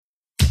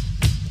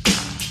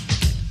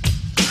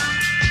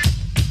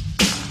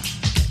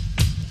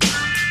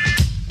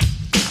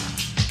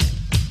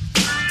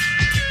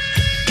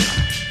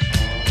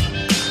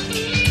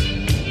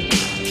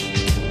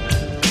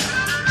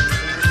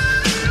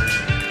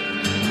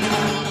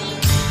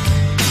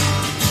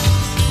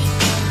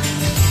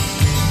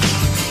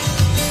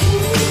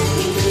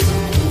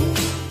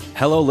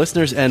Hello,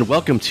 listeners, and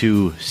welcome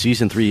to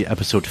Season 3,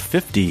 Episode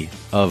 50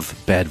 of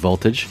Bad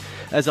Voltage.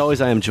 As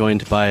always, I am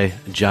joined by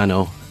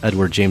Jono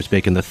Edward James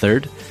Bacon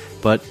III,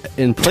 but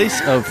in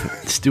place of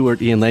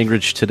Stuart Ian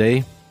Langridge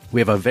today, we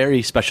have a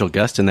very special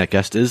guest, and that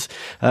guest is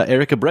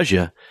Erica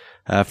Brescia.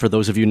 For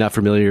those of you not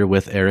familiar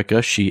with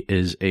Erica, she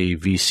is a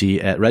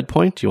VC at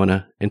Redpoint. Do you want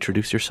to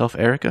introduce yourself,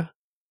 Erica?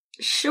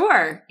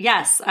 Sure.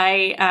 Yes.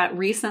 I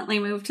recently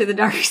moved to the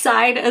dark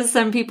side, as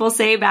some people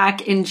say,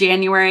 back in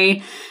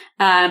January.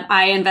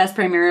 I invest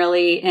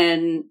primarily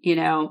in,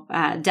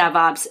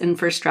 DevOps,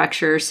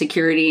 infrastructure,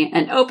 security,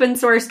 and open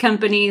source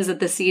companies at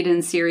the seed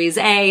and Series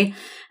A.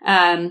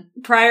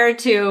 Prior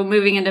to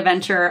moving into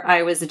venture,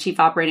 I was the chief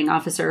operating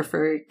officer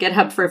for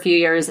GitHub for a few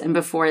years. And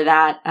before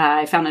that,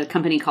 I founded a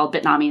company called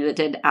Bitnami that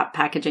did app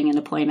packaging and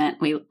deployment.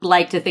 We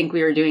like to think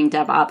we were doing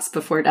DevOps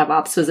before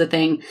DevOps was a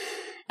thing.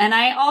 And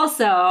I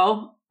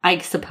also, I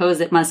suppose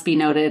it must be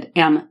noted,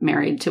 am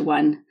married to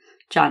one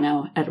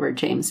Jono Edward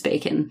James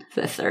Bacon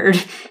III.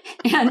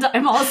 And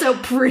I'm also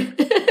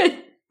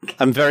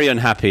I'm very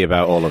unhappy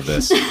about all of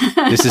this.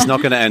 This is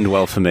not going to end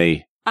well for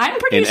me. I'm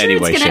pretty sure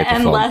it's going to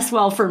end less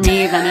well for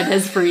me than it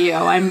is for you.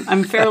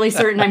 I'm fairly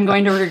certain I'm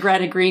going to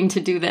regret agreeing to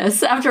do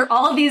this after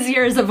all of these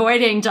years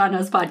avoiding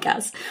Jono's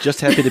podcast.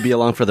 Just happy to be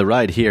along for the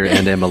ride here,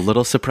 and I'm a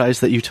little surprised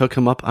that you took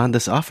him up on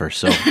this offer.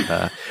 So,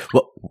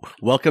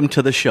 welcome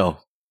to the show.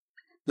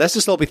 Let's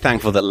just all be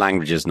thankful that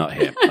Langridge is not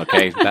here.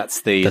 Okay,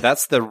 that's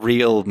the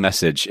real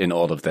message in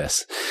all of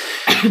this.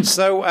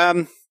 So,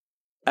 I'm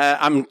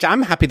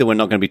happy that we're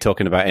not going to be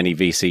talking about any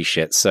VC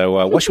shit.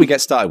 So, what should we get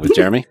started with,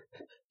 Jeremy?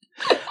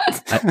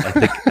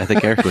 I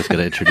think Erica was going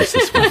to introduce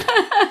this one.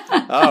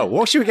 Oh,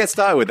 what should we get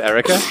started with,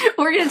 Erica?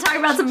 We're going to talk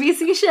about some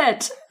VC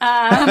shit.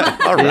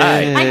 All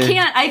right.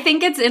 I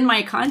think it's in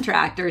my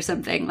contract or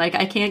something. Like,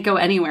 I can't go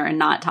anywhere and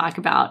not talk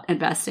about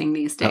investing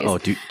these days. Oh,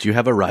 do you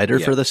have a rider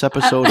for this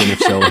episode? And if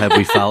so, have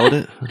we followed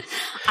it?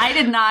 I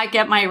did not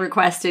get my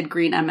requested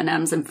green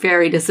M&Ms. I'm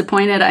very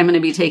disappointed. I'm going to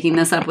be taking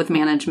this up with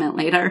management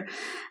later.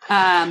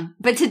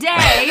 But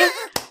today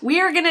we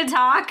are going to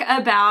talk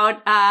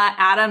about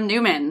Adam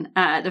Neumann,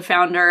 the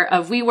founder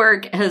of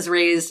WeWork, has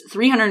raised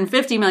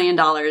 $350 million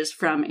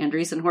from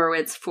Andreessen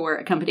Horowitz for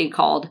a company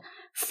called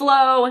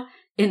Flow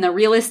in the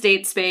real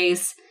estate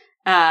space.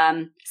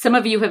 Some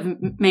of you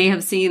may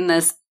have seen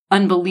this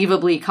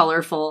unbelievably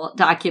colorful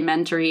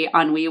documentary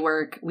on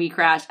WeWork, We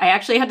Crashed. I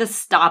actually had to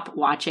stop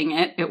watching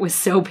it. It was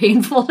so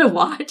painful to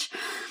watch.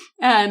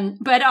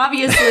 But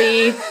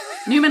obviously,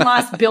 Neumann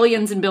lost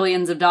billions and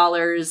billions of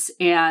dollars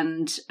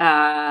and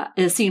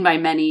is seen by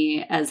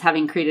many as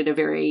having created a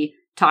very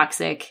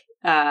toxic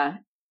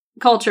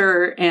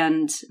culture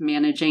and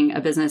managing a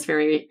business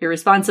very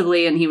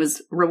irresponsibly. And he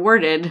was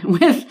rewarded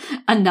with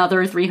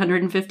another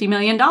 $350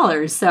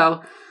 million.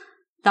 So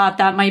thought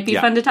that might be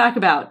fun to talk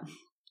about.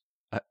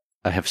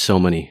 I have so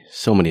many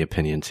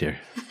opinions here.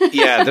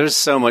 Yeah, there is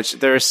so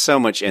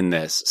much in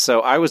this.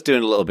 So I was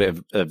doing a little bit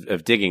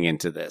of digging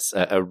into this,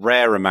 a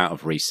rare amount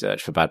of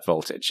research for Bad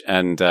Voltage.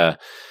 And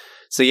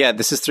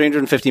this is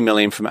 $350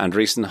 million from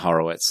Andreessen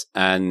Horowitz.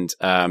 And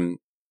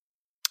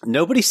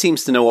nobody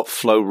seems to know what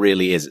Flow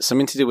really is. It's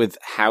something to do with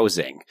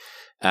housing.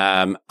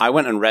 I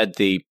went and read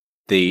the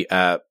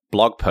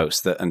blog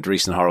post that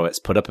Andreessen Horowitz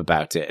put up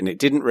about it, and it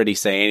didn't really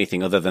say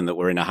anything other than that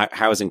we're in a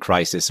housing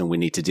crisis and we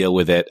need to deal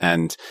with it.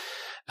 And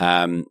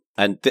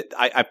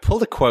I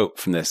pulled a quote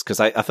from this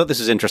because I thought this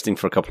was interesting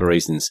for a couple of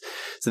reasons.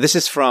 So this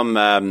is from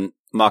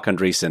Marc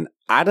Andreessen.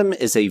 Adam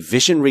is a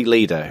visionary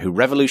leader who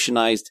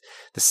revolutionized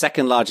the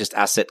second largest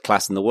asset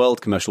class in the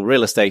world, commercial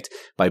real estate,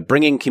 by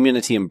bringing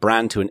community and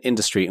brand to an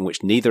industry in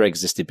which neither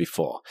existed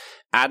before.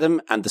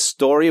 Adam and the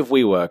story of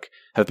WeWork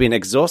have been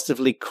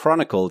exhaustively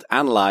chronicled,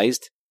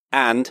 analyzed,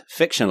 and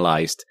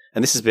fictionalized.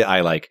 And this is a bit I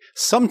like,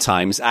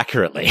 sometimes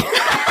accurately.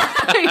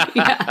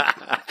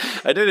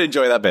 I did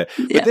enjoy that bit.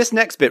 But this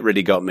next bit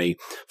really got me.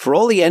 For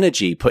all the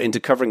energy put into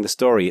covering the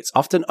story, it's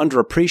often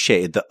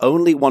underappreciated that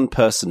only one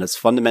person has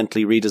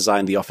fundamentally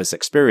redesigned the office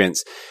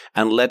experience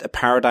and led a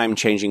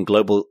paradigm-changing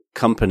global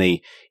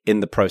company in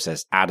the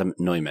process, Adam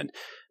Neumann.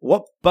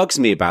 What bugs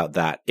me about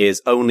that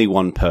is only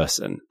one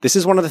person. This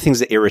is one of the things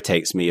that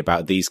irritates me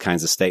about these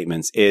kinds of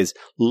statements is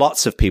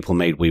lots of people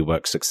made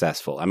WeWork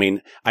successful. I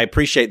mean, I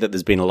appreciate that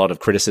there's been a lot of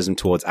criticism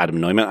towards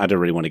Adam Neumann. I don't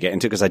really want to get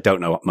into because I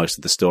don't know most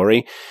of the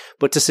story.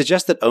 But to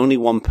suggest that only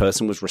one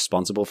person was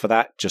responsible for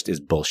that just is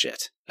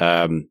bullshit.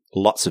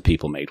 Lots of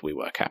people made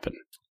WeWork happen.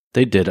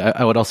 They did.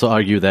 I would also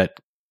argue that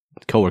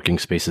co-working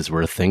spaces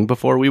were a thing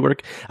before WeWork.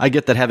 I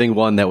get that having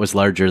one that was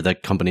larger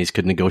that companies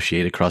could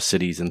negotiate across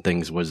cities and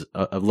things was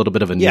a little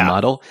bit of a new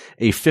model.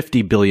 A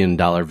 $50 billion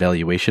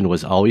valuation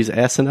was always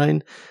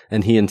asinine,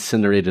 and he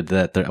incinerated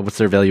that. What's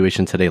their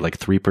valuation today? Like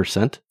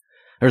 3%?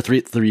 Or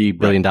 $3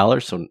 billion.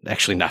 Right. So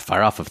actually not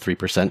far off of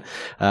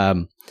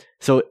 3%.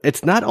 So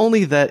it's not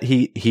only that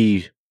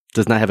he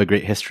does not have a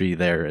great history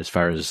there as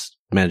far as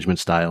management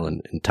style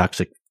and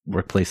toxic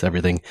workplace,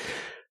 everything.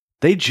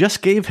 They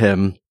just gave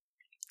him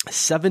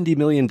 $70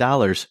 million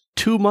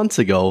 2 months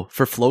ago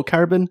for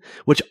Flowcarbon,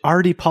 which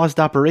already paused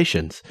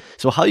operations.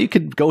 So how you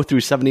could go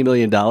through $70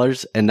 million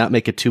and not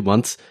make it 2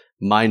 months,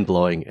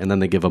 mind-blowing, and then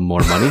they give them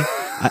more money.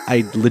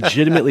 I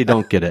legitimately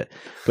don't get it.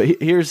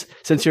 But here's,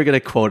 since you're going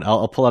to quote,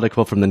 I'll pull out a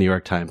quote from the New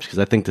York Times, because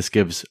I think this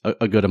gives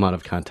a good amount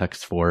of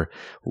context for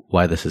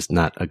why this is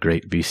not a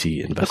great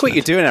VC investment. Look what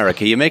you're doing,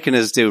 Erica. You're making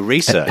us do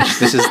research.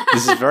 This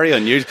is very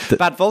unusual.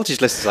 Bad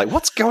Voltage List is like,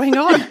 what's going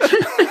on?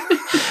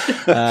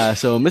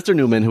 So Mr.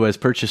 Newman, who has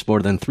purchased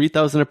more than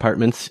 3,000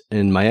 apartments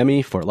in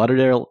Miami, Fort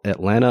Lauderdale,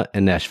 Atlanta,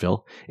 and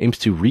Nashville, aims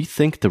to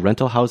rethink the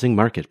rental housing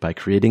market by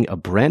creating a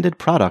branded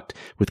product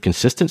with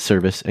consistent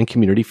service and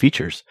community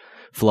features.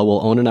 Flow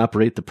will own and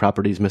operate the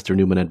properties Mr.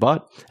 Newman had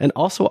bought and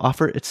also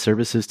offer its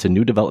services to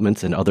new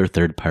developments and other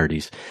third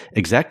parties.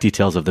 Exact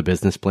details of the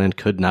business plan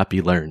could not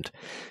be learned.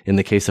 In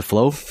the case of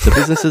Flow, the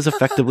business is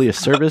effectively a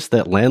service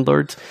that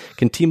landlords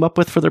can team up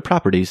with for their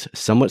properties,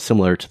 somewhat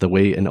similar to the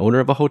way an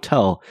owner of a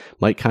hotel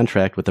might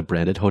contract with a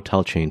branded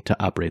hotel chain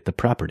to operate the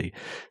property.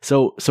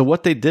 So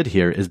what they did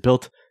here is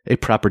built a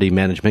property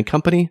management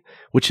company,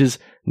 which is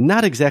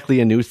not exactly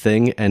a new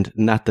thing and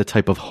not the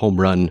type of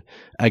home run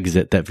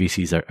exit that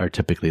VCs are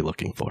typically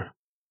looking for.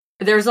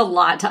 There's a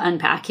lot to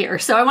unpack here.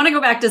 So I want to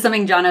go back to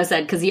something Jono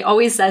said, because he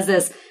always says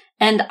this,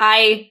 and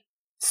I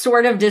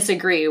sort of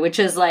disagree, which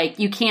is like,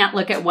 you can't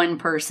look at one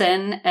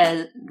person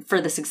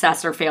for the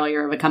success or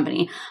failure of a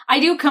company.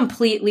 I do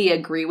completely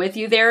agree with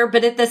you there,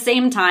 but at the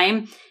same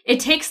time, it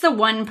takes the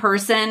one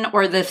person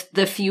or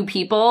the few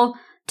people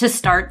to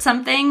start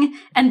something,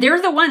 and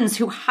they're the ones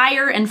who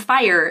hire and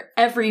fire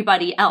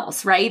everybody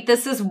else, right?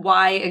 This is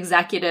why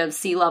executives,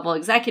 C-level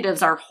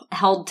executives, are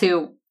held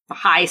to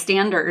high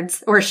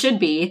standards, or should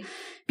be,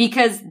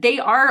 because they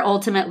are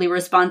ultimately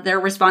they're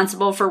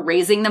responsible for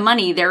raising the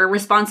money. They're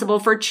responsible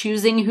for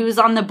choosing who's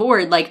on the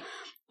board. Like,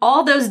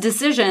 all those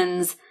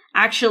decisions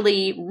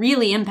actually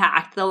really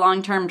impact the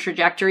long-term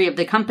trajectory of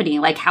the company.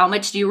 Like, how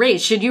much do you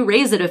raise? Should you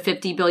raise it a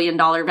 $50 billion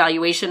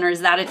valuation, or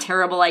is that a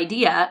terrible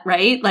idea,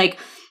 right? Like,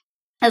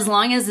 as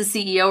long as the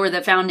CEO or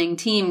the founding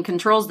team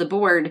controls the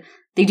board,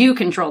 they do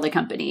control the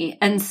company.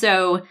 And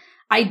so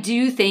I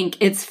do think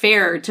it's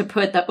fair to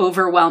put the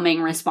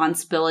overwhelming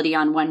responsibility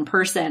on one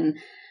person,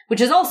 which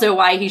is also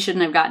why he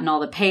shouldn't have gotten all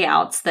the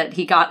payouts that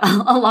he got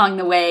along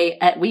the way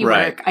at WeWork,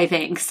 right. I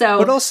think. So,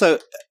 but also,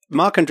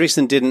 Marc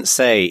Andreessen didn't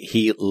say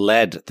he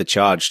led the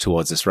charge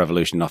towards this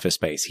revolution in office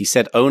space. He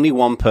said only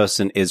one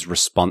person has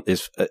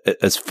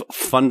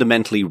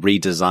fundamentally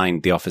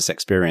redesigned the office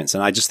experience.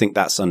 And I just think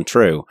that's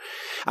untrue.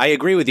 I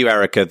agree with you,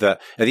 Erica,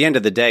 that at the end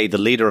of the day, the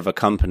leader of a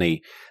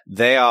company,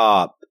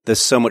 there's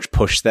so much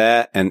push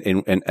there, and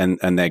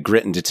their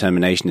grit and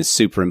determination is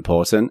super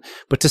important.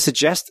 But to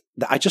suggest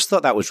that, I just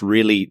thought that was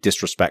really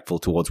disrespectful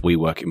towards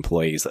WeWork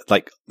employees.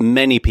 Like,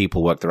 many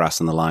people work their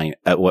ass on the line,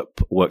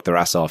 work their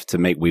ass off to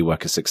make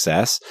WeWork a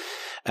success.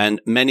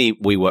 And many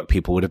WeWork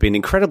people would have been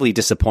incredibly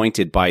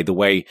disappointed by the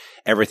way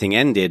everything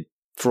ended,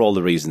 for all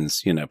the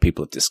reasons,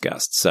 people have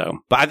discussed. So,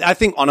 but I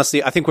think,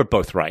 honestly, I think we're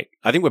both right.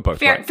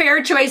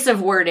 Fair choice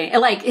of wording.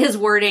 Like, his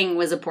wording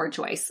was a poor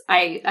choice.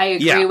 I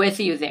agree with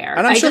you there.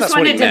 And I just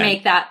wanted to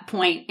make that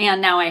point,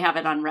 and now I have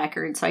it on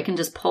record, so I can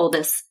just pull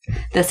this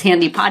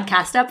handy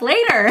podcast up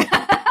later.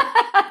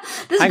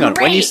 Hang on,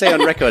 when you say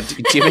on record,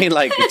 do you mean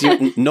like,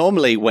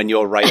 normally when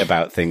you're right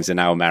about things in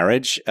our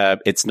marriage,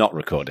 it's not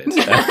recorded?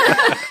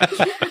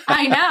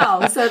 I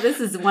know, so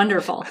this is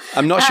wonderful.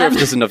 I'm not sure if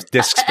there's enough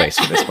disk space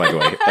for this, by the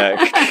way.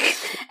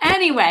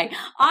 Anyway,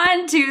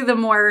 on to the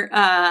more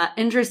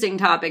interesting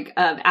topic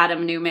of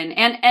Adam Neumann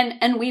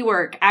and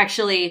WeWork.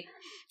 Actually,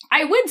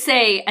 I would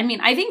say,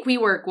 I think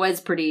WeWork was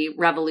pretty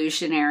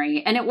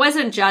revolutionary, and it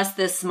wasn't just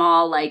this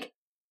small, like,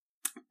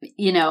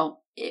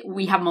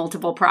 we have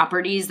multiple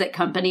properties that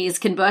companies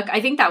can book. I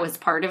think that was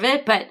part of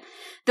it, but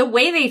the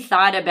way they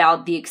thought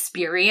about the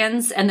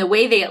experience and the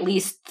way they at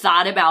least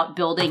thought about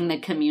building the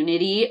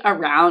community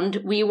around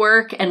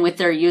WeWork and with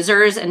their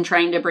users and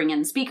trying to bring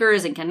in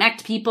speakers and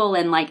connect people.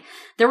 And like,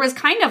 there was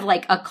kind of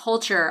like a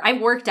culture.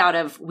 I've worked out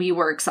of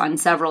WeWorks on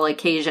several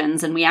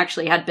occasions, and we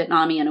actually had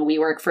Bitnami in a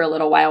WeWork for a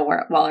little while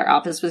while our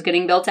office was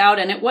getting built out.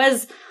 And it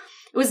was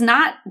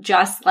not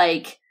just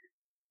like,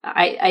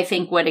 I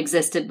think what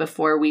existed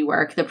before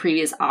WeWork, the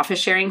previous office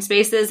sharing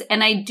spaces.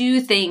 And I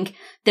do think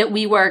that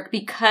WeWork,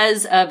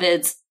 because of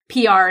its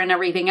PR and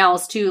everything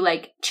else, to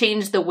like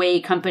change the way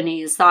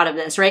companies thought of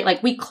this, right?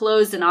 Like, we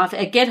closed an office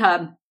at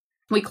GitHub.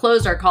 We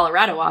closed our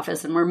Colorado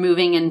office and we're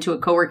moving into a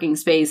co-working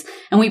space.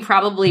 And we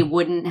probably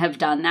wouldn't have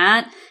done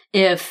that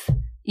if,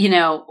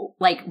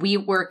 like,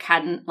 WeWork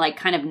hadn't like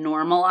kind of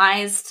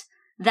normalized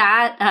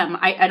that.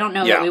 I don't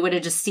know that we would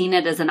have just seen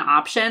it as an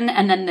option.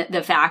 And then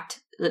the fact,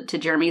 to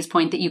Jeremy's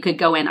point, that you could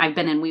go in, I've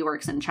been in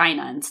WeWorks in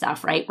China and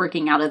stuff, right?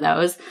 Working out of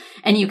those.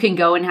 And you can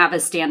go and have a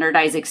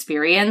standardized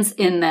experience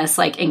in this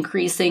like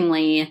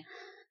increasingly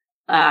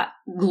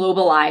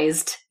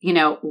globalized,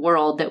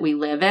 world that we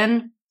live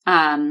in.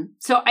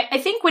 So I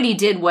think what he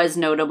did was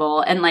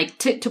notable. And like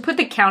to put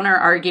the counter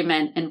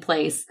argument in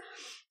place,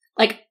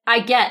 like,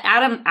 I get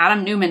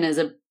Adam Neumann is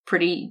a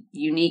pretty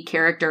unique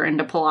character, and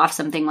to pull off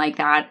something like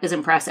that is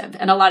impressive.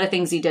 And a lot of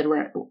things he did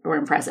were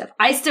impressive.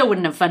 I still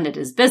wouldn't have funded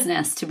his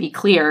business, to be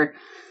clear.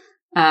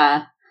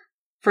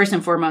 First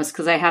and foremost,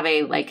 because I have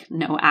a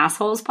no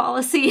assholes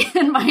policy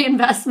in my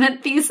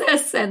investment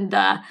thesis, and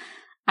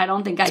I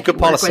don't think I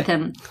could work with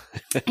him.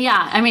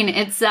 Yeah, I mean,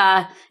 it's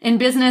in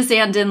business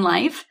and in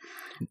life.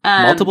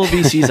 Multiple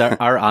VCs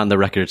are on the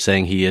record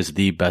saying he is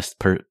the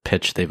best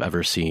pitch they've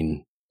ever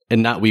seen,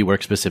 and not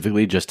WeWork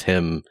specifically, just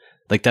him.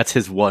 Like, that's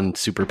his one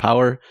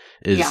superpower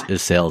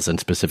is sales, and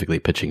specifically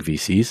pitching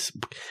VCs,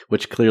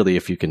 which clearly,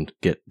 if you can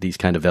get these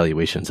kind of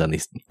valuations on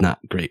these not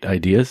great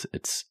ideas,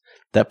 it's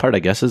that part, I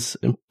guess, is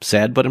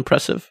sad but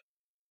impressive.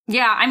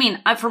 Yeah, I mean,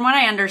 from what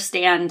I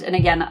understand, and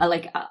again,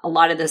 a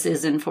lot of this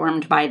is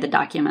informed by the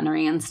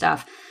documentary and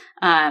stuff,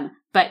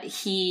 but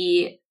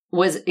he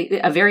was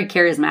a very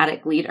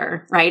charismatic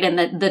leader, right?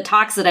 And the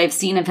talks that I've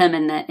seen of him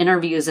in the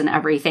interviews and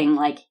everything,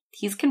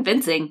 he's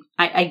convincing.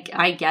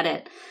 I get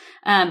it.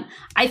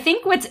 I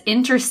think what's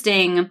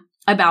interesting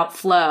about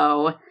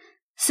Flow,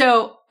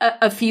 so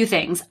a few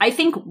things. I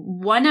think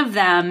one of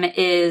them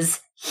is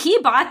he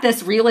bought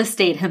this real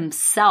estate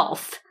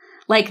himself.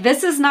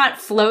 This is not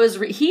Flow's.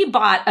 He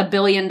bought $1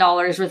 billion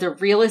worth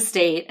of real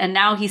estate, and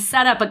now he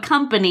set up a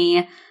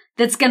company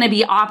that's going to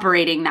be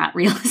operating that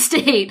real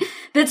estate,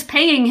 that's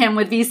paying him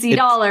with VC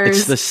dollars.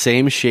 It's the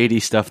same shady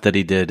stuff that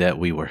he did at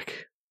WeWork.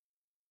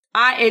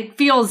 It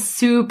feels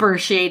super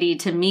shady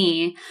to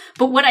me.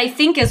 But what I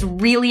think is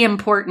really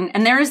important,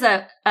 and there's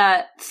a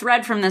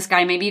thread from this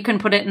guy, maybe you can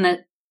put it in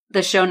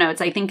the show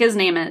notes. I think his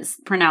name is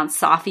pronounced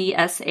Safi,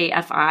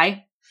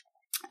 Safi.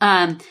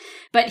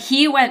 But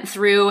he went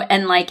through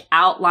and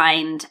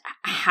outlined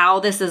how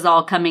this is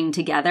all coming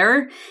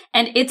together.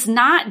 And it's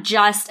not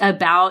just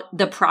about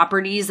the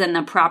properties and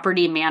the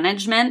property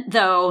management,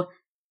 though,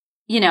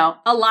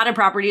 a lot of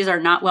properties are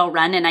not well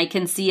run. And I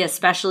can see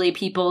especially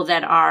people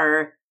that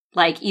are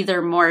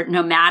either more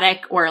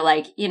nomadic or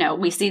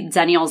we see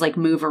Zennials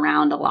move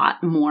around a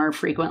lot more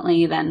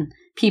frequently than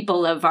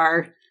people of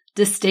our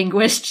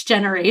distinguished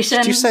generation.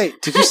 Did you say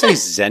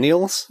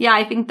Zennials? Yeah,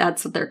 I think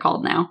that's what they're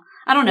called now.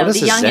 I don't know. What the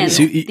youngins.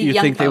 So you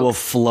think they will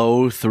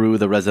flow through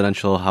the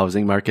residential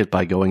housing market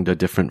by going to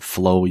different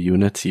flow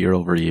units year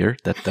over year?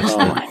 That's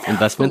the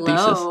investment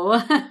thesis.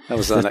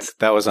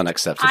 That was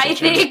unacceptable. I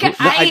think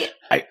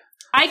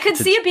I could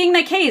see it being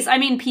the case. I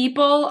mean,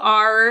 people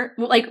are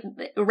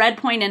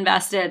Redpoint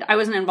invested. I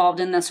wasn't involved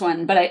in this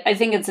one, but I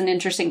think it's an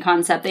interesting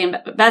concept. They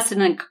invested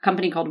in a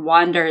company called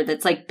Wander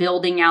that's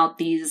building out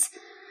these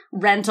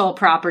rental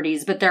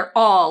properties, but they're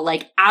all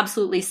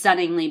absolutely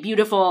stunningly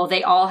beautiful.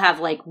 They all have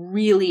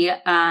really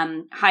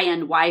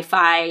high-end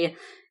Wi-Fi.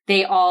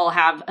 They all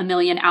have 1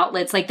 million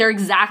outlets. They're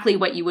exactly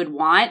what you would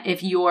want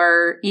if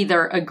you're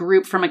either a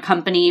group from a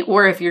company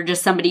or if you're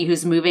just somebody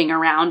who's moving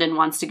around and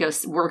wants to go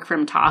work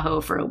from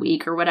Tahoe for a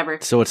week or whatever.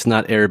 So it's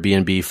not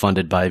Airbnb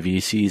funded by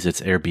VCs,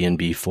 it's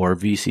Airbnb for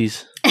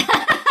VCs?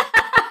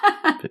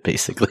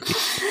 Basically.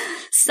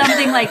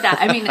 Something like that.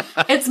 I mean,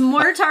 it's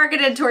more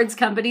targeted towards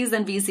companies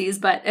than VCs,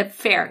 but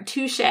fair.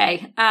 Touche.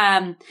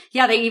 Yeah,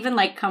 they even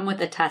come with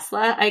a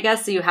Tesla, I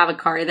guess. So you have a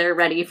car there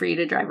ready for you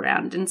to drive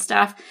around and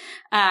stuff.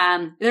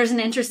 There's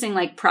an interesting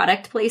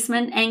product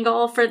placement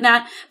angle for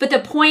that. But the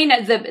point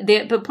of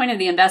the point of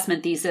the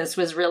investment thesis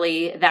was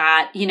really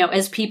that,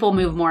 as people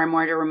move more and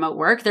more to remote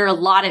work, there are a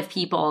lot of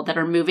people that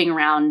are moving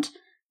around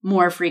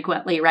more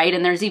frequently, right?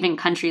 And there's even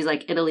countries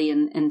like Italy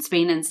and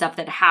Spain and stuff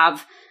that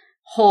have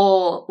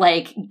whole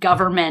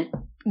government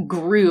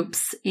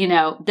groups,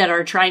 that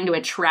are trying to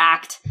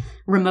attract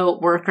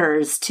remote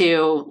workers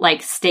to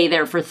stay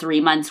there for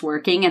 3 months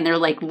working. And they're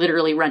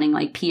literally running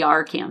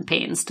PR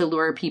campaigns to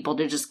lure people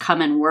to just come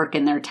and work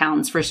in their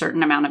towns for a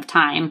certain amount of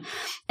time.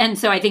 And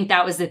so I think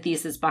that was the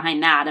thesis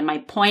behind that. And my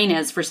point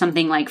is, for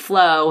something like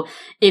Flow,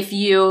 if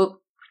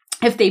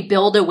they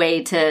build a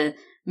way to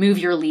move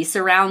your lease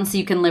around so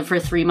you can live for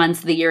 3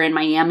 months of the year in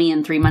Miami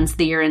and 3 months of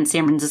the year in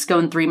San Francisco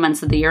and 3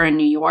 months of the year in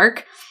New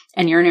York,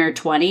 and you're in your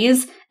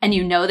 20s and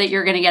that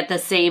you're going to get the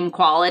same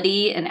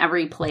quality in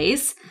every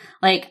place,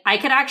 I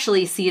could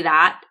actually see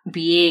that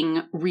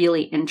being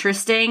really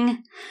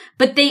interesting.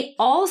 But they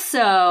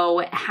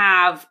also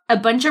have a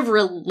bunch of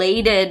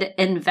related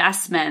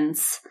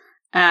investments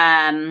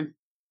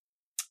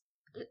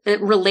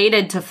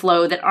related to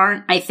Flow that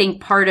aren't, I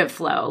think, part of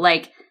Flow.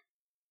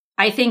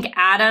 I think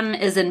Adam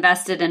is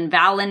invested in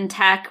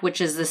Valentech,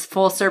 which is this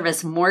full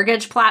service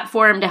mortgage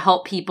platform to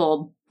help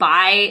people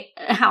buy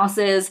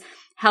houses.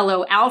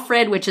 Hello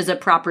Alfred, which is a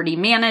property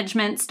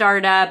management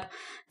startup.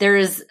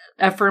 There's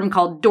a firm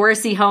called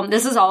Dorsey Home.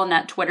 This is all in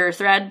that Twitter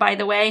thread, by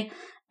the way,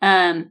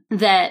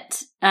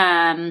 that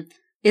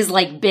is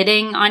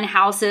bidding on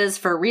houses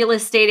for real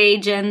estate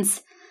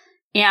agents.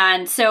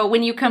 And so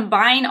when you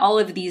combine all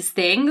of these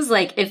things,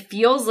 it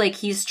feels like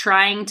he's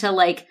trying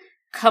to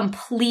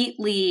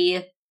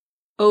completely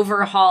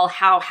overhaul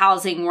how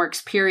housing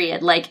works,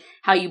 period.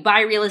 How you buy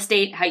real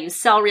estate, how you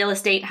sell real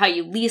estate, how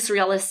you lease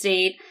real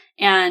estate,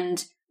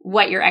 and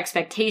what your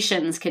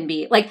expectations can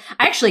be. Like,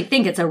 I actually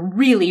think it's a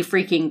really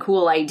freaking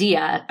cool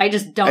idea. I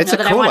just don't know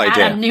that I want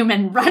Adam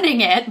Neumann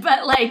running it.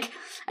 But like,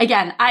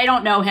 again, I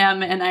don't know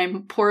him, and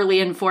I'm poorly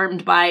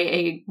informed by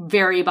a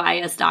very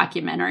biased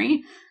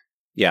documentary.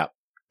 Yeah.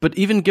 But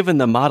even given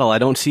the model, I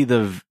don't see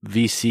the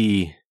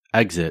VC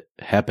exit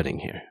happening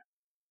here.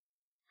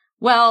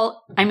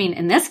 Well, I mean,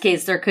 in this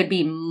case, there could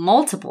be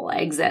multiple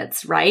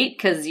exits, right?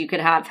 Because you could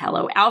have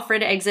Hello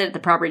Alfred exit, the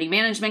property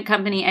management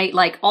company,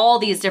 like all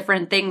these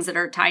different things that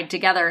are tied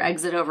together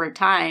exit over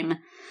time.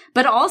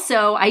 But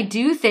also, I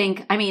do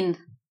think, I mean,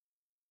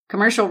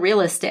 commercial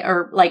real estate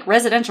or like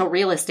residential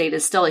real estate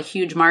is still a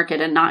huge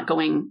market and not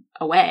going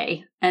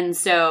away. And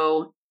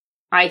so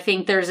I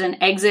think there's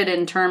an exit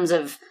in terms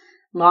of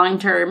long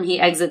term. He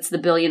exits the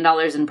 $1 billion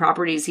in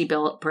properties he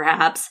built,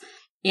 perhaps.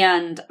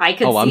 And I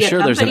could see I'm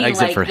sure there's an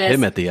exit like for this.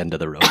 him at the end of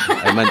the road.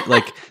 I meant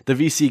like the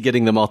VC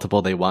getting the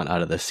multiple they want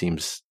out of this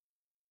seems,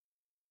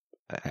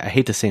 I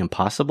hate to say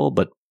impossible,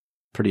 but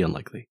pretty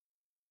unlikely.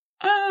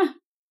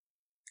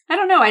 I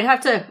don't know. I'd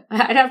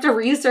have to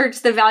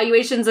research the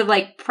valuations of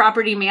like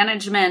property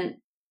management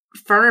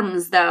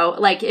firms though.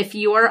 Like if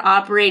you're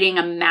operating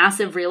a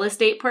massive real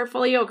estate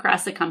portfolio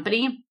across the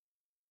company,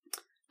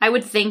 I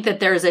would think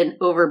that there's an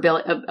over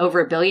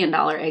 $1 billion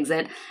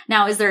exit.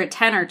 Now, is there a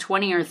 10 or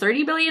 20 or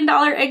 $30 billion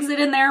exit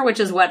in there,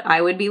 which is what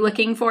I would be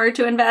looking for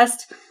to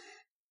invest?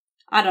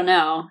 I don't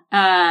know.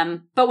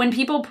 But when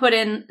people put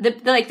in the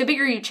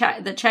bigger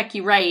the check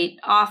you write,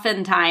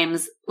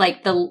 oftentimes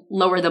like the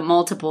lower the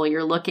multiple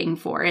you're looking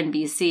for in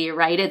VC,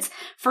 right? It's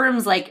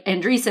firms like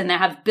Andreessen that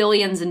have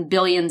billions and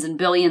billions and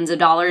billions of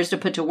dollars to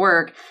put to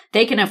work.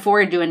 They can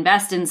afford to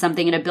invest in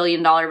something at $1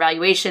 billion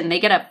valuation. They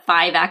get a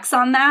 5x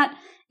on that.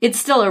 It's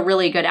still a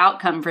really good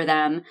outcome for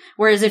them.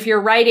 Whereas if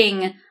you're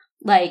writing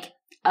like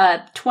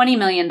a $20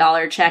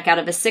 million check out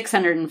of a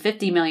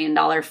 $650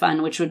 million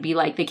fund, which would be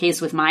like the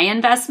case with my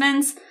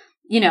investments,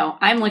 you know,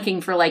 I'm looking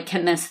for like,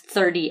 can this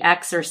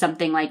 30x or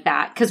something like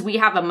that? Because we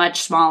have a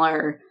much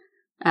smaller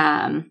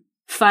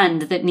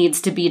fund that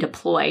needs to be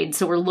deployed.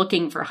 So we're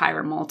looking for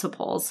higher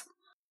multiples.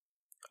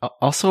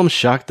 Also, I'm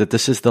shocked that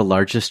this is the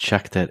largest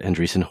check that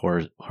Andreessen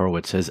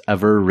Horowitz has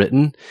ever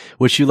written,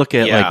 which you look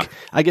at, like,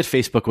 I get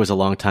Facebook was a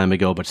long time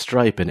ago, but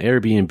Stripe and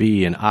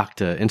Airbnb and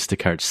Okta,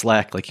 Instacart,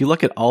 Slack, like you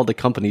look at all the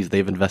companies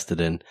they've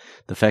invested in,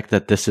 the fact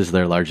that this is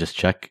their largest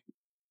check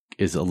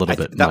is a little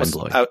bit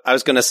mind-blowing. I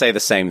was going to say the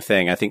same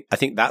thing. I think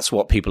that's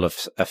what people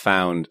have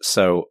found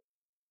so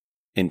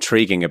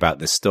intriguing about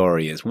this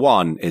story is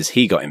one, is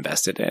he got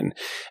invested in,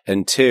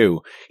 and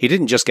two, he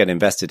didn't just get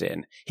invested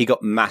in, he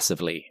got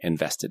massively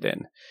invested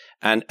in.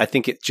 And I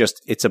think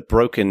it's a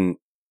broken,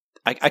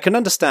 I can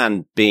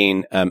understand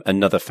being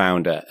another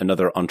founder,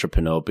 another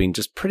entrepreneur being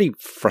just pretty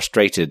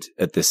frustrated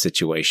at this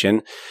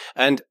situation.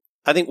 And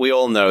I think we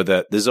all know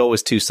that there's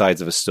always two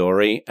sides of a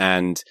story,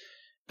 and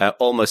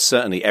almost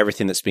certainly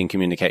everything that's being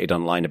communicated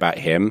online about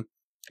him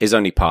is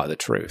only part of the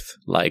truth.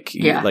 Like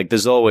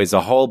there's always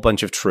a whole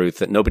bunch of truth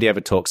that nobody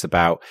ever talks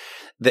about,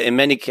 that in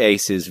many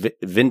cases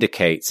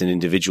vindicates an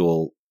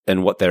individual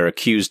and what they're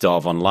accused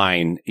of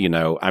online. You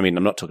know, I mean,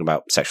 I'm not talking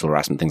about sexual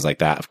harassment, things like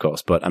that, of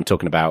course, but I'm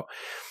talking about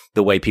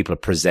the way people are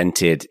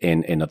presented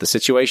in other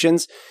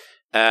situations.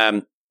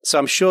 So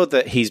I'm sure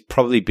that he's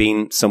probably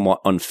been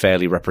somewhat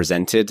unfairly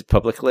represented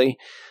publicly,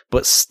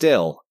 but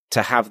still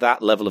to have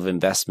that level of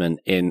investment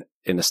in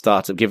a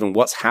startup, given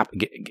what's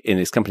happened in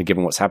his company,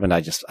 given what's happened,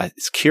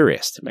 it's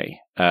curious to me.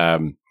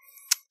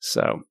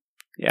 So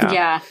yeah.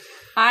 Yeah.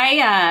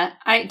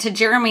 I to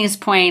Jeremy's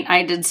point,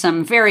 I did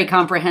some very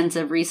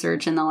comprehensive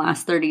research in the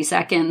last 30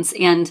 seconds,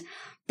 and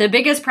the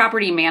biggest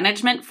property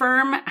management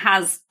firm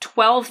has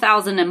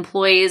 12,000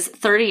 employees,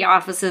 30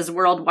 offices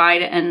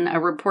worldwide, and a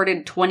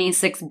reported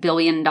 $26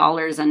 billion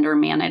under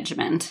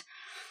management.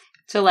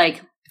 So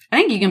like, I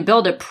think you can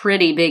build a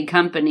pretty big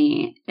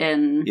company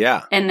in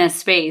this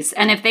space.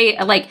 And if they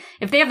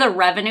have the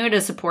revenue to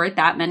support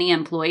that many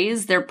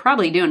employees, they're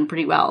probably doing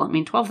pretty well. I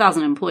mean,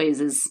 12,000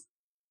 employees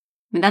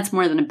that's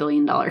more than $1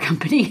 billion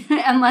company,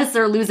 unless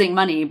they're losing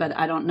money, but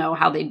I don't know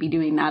how they'd be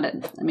doing that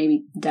at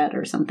maybe debt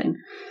or something.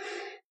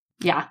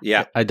 Yeah.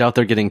 Yeah. I doubt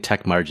they're getting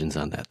tech margins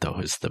on that though,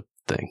 is the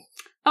thing.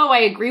 Oh, I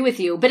agree with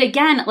you. But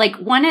again, like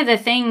one of the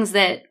things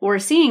that we're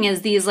seeing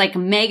is these like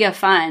mega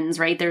funds,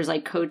 right? There's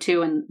like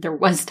Coatue and there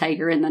was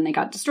Tiger and then they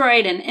got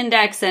destroyed, and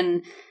Index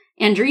and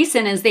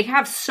Andreessen is they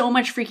have so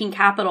much freaking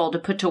capital to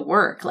put to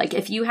work. Like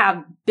if you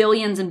have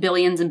billions and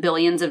billions and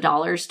billions of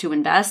dollars to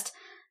invest,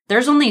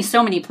 there's only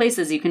so many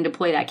places you can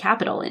deploy that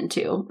capital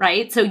into,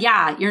 right? So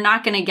yeah, you're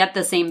not going to get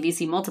the same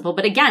VC multiple.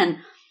 But again,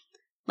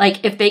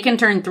 like if they can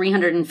turn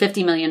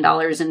 $350 million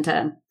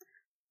into,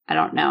 I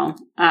don't know,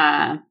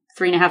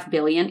 $3.5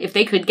 billion, if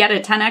they could get a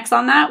 10x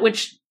on that,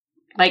 which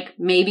like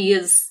maybe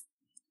is,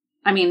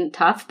 I mean,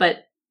 tough,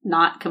 but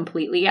not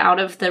completely out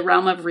of the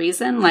realm of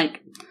reason,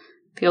 like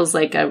feels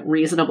like a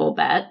reasonable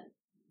bet.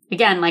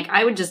 Again, like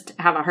I would just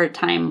have a hard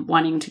time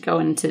wanting to go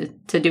into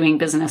doing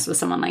business with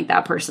someone like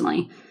that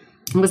personally.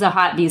 It was a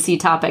hot VC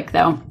topic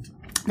though.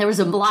 There was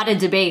a lot of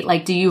debate,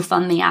 like, do you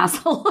fund the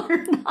asshole or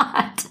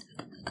not?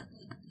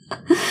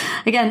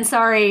 Again,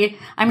 sorry.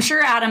 I'm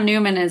sure Adam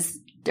Newman is,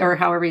 or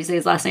however you say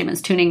his last name,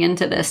 is tuning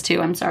into this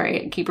too. I'm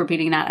sorry. I keep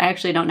repeating that. I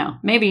actually don't know.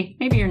 Maybe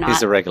you're not.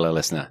 He's a regular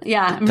listener.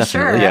 Yeah, I'm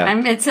sure. Yeah.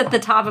 It's at the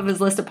top of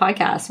his list of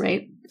podcasts,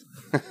 right?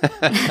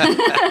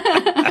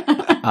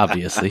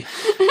 Obviously.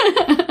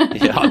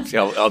 Yeah,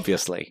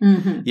 obviously.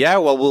 Mm-hmm. Yeah,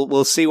 well,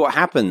 we'll see what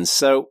happens.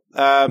 So,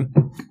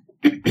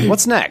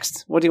 what's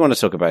next? What do you want to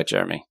talk about,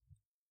 Jeremy?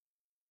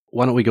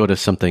 Why don't we go to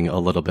something a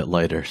little bit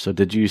lighter? So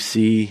did you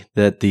see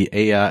that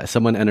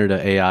someone entered an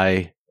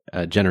AI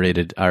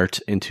generated art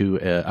into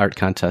an art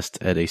contest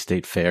at a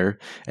state fair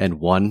and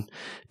won?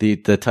 The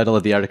title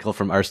of the article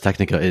from Ars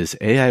Technica is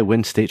 "AI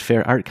Wins State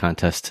Fair Art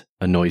Contest,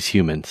 Annoys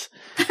Humans."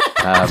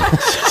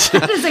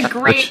 That is a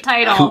great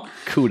title.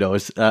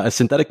 Kudos. A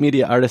synthetic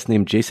media artist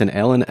named Jason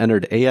Allen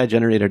entered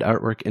AI-generated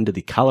artwork into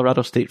the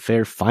Colorado State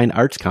Fair Fine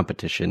Arts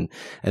Competition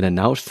and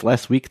announced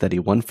last week that he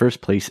won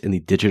first place in the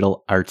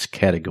digital arts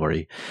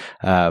category.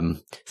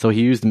 So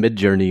he used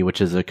Midjourney,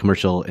 which is a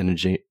commercial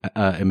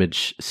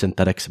image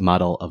synthetics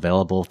model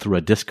available through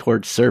a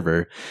Discord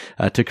server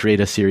to create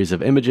a series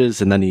of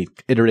images, and then he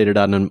iterated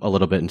on them a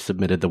little bit and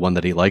submitted the one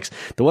that he likes.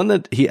 The one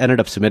that he ended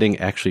up submitting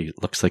actually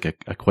looks like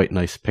a quite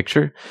nice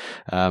picture.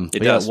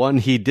 It does. One,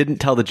 he didn't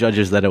tell the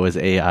judges that it was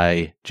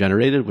AI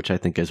generated, which I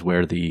think is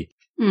where a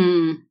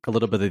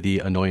little bit of the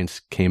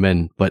annoyance came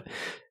in. But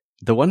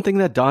the one thing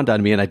that dawned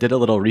on me, and I did a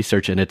little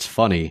research, and it's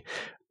funny,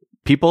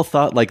 people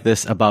thought like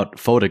this about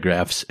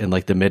photographs in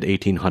like the mid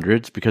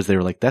 1800s because they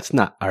were like, that's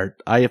not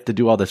art. I have to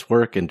do all this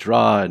work and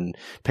draw and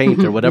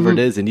paint or whatever it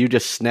is, and you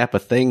just snap a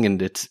thing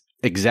and it's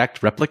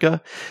exact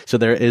replica. So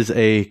there is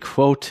a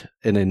quote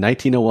in a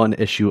 1901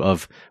 issue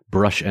of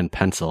Brush and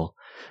Pencil.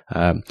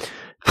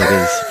 That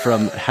is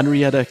from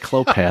Henrietta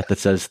Klopath that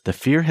says, "The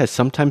fear has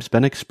sometimes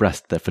been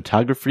expressed that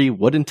photography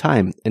would in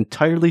time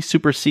entirely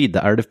supersede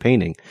the art of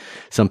painting.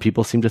 Some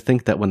people seem to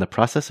think that when the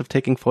process of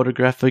taking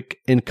photographic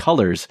in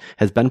colors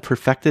has been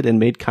perfected and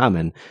made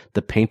common,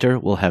 the painter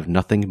will have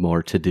nothing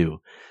more to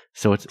do."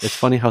 So it's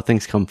funny how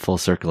things come full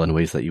circle in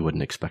ways that you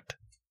wouldn't expect.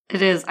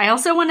 It is. I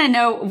also want to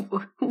know,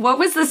 what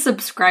was the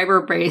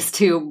subscriber base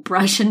to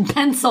Brush and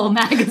Pencil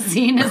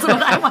magazine is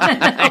what I want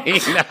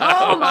to know.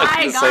 Oh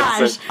my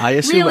gosh. I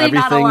assume really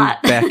everything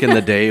back in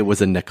the day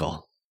was a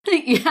nickel.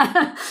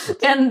 Yeah.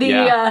 And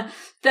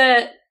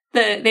they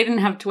didn't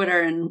have Twitter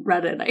and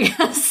Reddit, I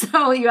guess.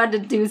 So you had to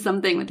do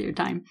something with your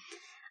time.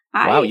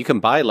 Wow, you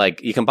can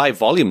buy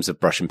volumes of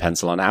Brush and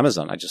Pencil on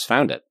Amazon. I just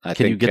found it.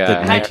 Can you get the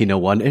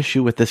 1901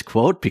 issue with this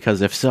quote?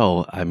 Because if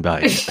so, I'm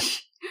buying it.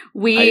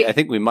 I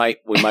think we might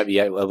be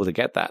able to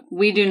get that.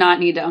 We do not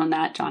need to own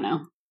that,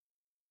 Jono.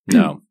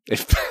 No.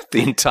 If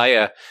the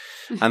entire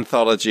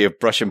anthology of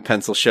Brush and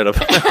Pencil showed up,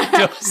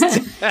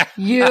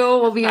 you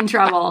will be in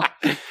trouble.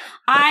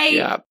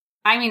 I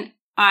mean,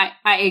 I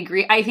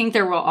agree. I think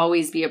there will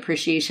always be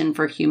appreciation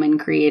for human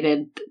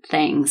created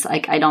things.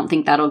 Like, I don't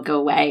think that'll go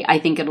away. I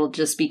think it'll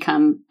just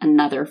become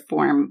another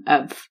form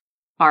of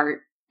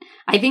art.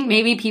 I think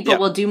maybe people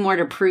will do more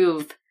to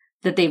prove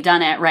that they've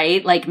done it,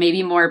 right? Like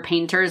maybe more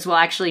painters will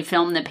actually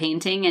film the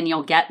painting and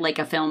you'll get like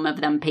a film of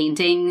them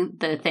painting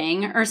the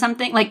thing or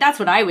something. Like that's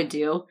what I would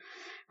do,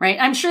 right?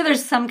 I'm sure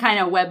there's some kind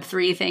of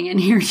Web3 thing in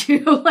here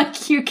too.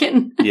 Like you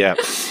can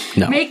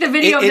make the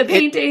video of the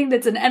painting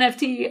that's an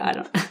NFT. I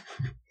don't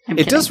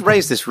It does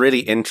raise this really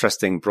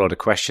interesting broader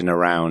question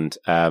around,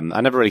 I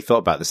never really thought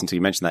about this until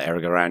you mentioned that,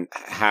 Eric, around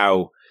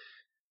how,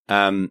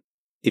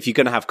 if you're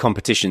going to have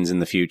competitions in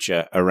the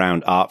future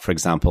around art, for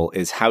example,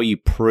 is how you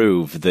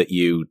prove that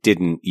you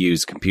didn't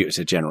use a computer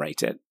to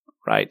generate it,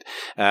 right?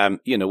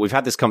 We've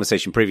had this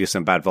conversation previously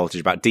on Bad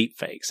Voltage about deep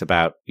fakes,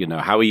 about,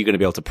 how are you going to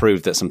be able to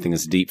prove that something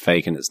is a deep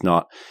fake and it's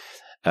not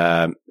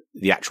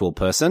the actual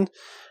person?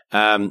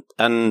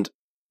 And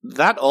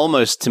that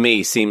almost to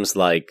me seems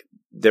like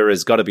there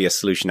has got to be a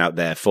solution out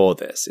there for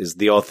this, is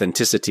the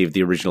authenticity of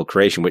the original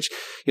creation, which,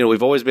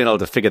 we've always been able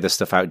to figure this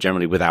stuff out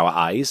generally with our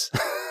eyes.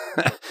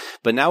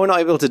 But now we're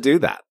not able to do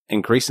that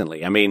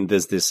increasingly. I mean,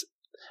 there's this.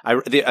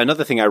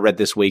 Another thing I read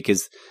this week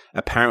is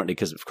apparently,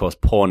 because of course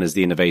porn is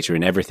the innovator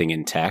in everything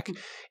in tech,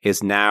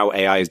 is now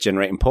AI is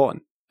generating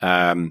porn.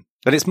 And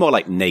it's more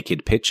like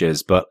naked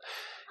pictures, but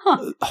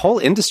whole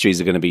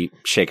industries are going to be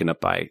shaken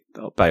up by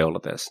all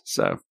of this.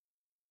 So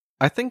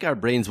I think our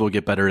brains will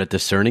get better at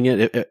discerning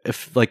it.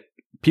 If like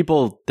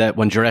people that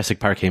when Jurassic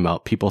Park came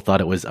out, people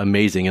thought it was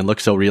amazing and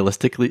looked so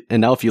realistically.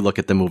 And now if you look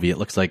at the movie, it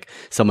looks like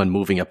someone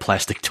moving a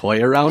plastic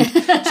toy around.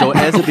 So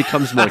as it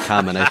becomes more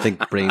common, I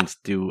think brains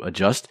do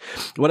adjust.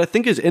 What I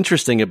think is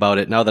interesting about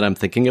it now that I'm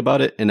thinking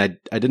about it, and I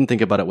didn't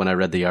think about it when I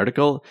read the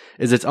article,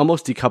 is it's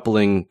almost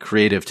decoupling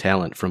creative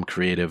talent from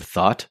creative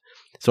thought.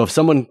 So if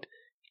someone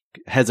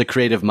has a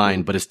creative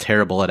mind but is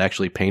terrible at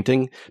actually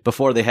painting,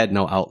 before they had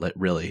no outlet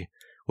really,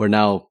 where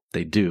now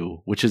they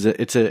do, which is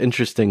it's an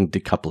interesting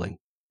decoupling.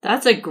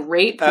 That's a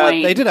great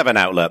point. They did have an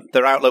outlet.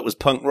 Their outlet was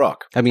punk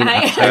rock. I mean,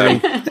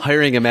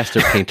 hiring a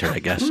master painter, I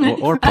guess,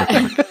 or punk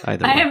rock.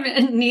 Either I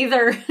am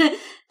neither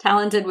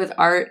talented with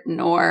art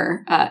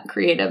nor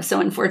creative, so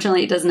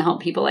unfortunately it doesn't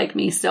help people like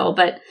me still.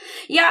 But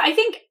yeah, I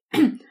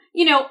think,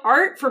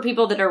 art for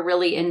people that are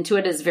really into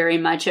it is very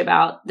much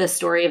about the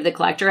story of the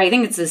collector. I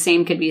think it's the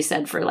same could be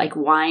said for like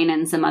wine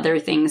and some other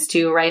things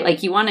too, right?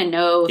 Like you want to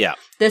know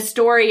the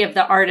story of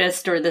the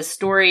artist or the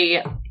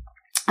story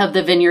of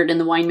the vineyard and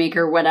the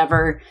winemaker,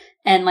 whatever.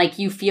 And like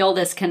you feel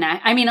this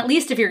connect. I mean, at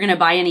least if you're going to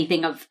buy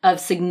anything of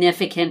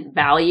significant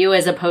value,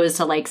 as opposed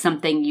to like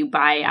something you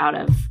buy out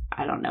of,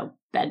 I don't know,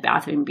 Bed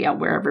Bath and Beyond,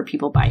 wherever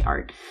people buy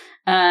art.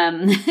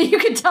 You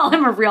could tell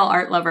I'm a real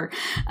art lover.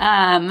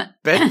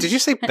 Did you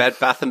say Bed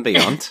Bath and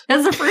Beyond?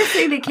 That's the first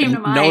thing that came to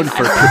mind. Known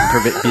for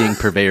being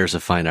purveyors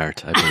of fine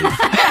art, I believe.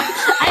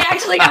 I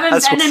actually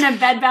haven't been in a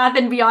Bed Bath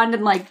and Beyond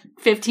in like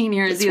 15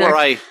 years either.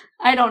 I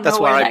don't know. That's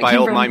where I buy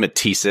all my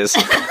Matisses.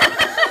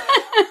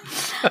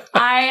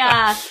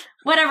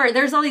 Whatever.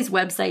 There's all these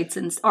websites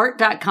and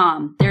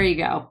art.com. There you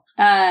go.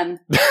 But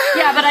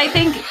I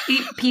think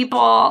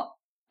people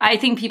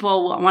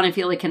want to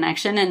feel a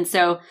connection. And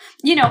so,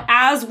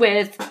 as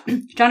with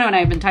Jono and I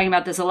have been talking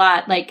about this a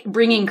lot, like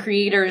bringing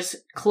creators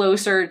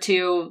closer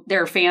to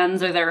their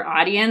fans or their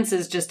audience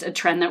is just a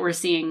trend that we're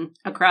seeing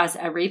across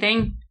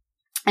everything.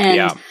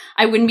 And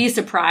I wouldn't be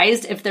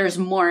surprised if there's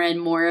more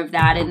and more of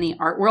that in the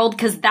art world,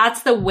 because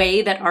that's the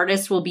way that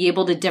artists will be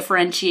able to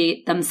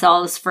differentiate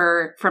themselves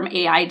from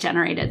AI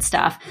generated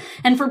stuff.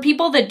 And for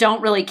people that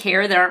don't really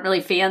care, that aren't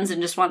really fans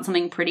and just want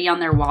something pretty on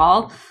their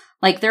wall,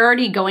 like they're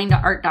already going to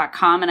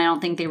art.com, and I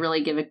don't think they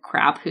really give a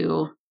crap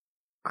who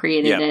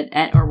created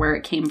it or where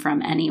it came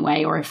from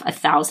anyway, or if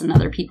 1,000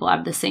 other people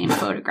have the same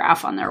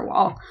photograph on their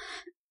wall.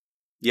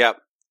 Yep.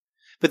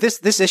 But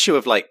this issue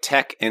of like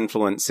tech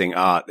influencing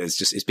art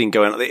it's been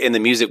going on in the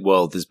music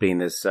world. There's been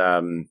this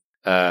a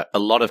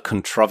lot of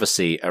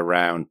controversy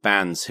around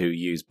bands who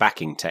use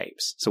backing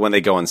tapes. So when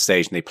they go on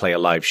stage and they play a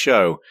live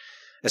show,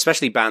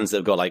 especially bands that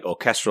have got like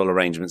orchestral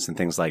arrangements and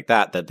things like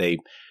that they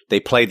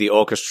play the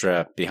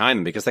orchestra behind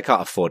them because they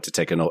can't afford to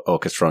take an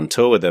orchestra on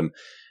tour with them.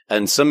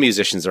 And some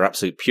musicians are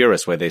absolute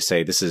purists where they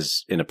say this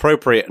is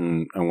inappropriate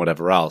and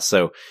whatever else.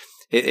 So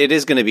it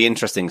is going to be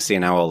interesting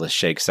seeing how all this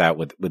shakes out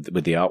with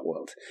the art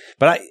world.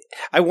 But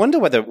I wonder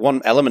whether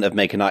one element of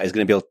making art is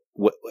going to be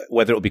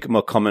whether it will be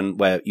more common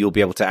where you'll be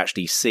able to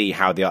actually see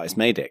how the artist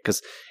made it.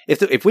 Because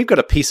if we've got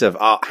a piece of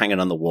art hanging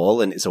on the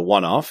wall and it's a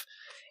one-off,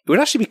 it would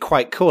actually be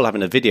quite cool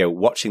having a video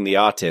watching the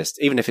artist,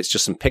 even if it's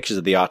just some pictures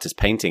of the artist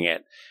painting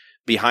it,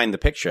 behind the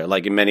picture.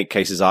 Like in many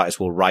cases,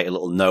 artists will write a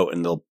little note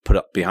and they'll put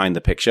up behind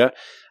the picture.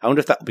 I wonder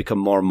if that will become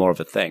more and more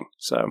of a thing.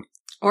 So...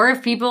 Or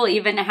if people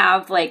even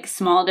have like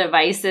small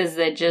devices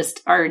that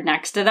just are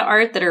next to the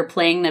art that are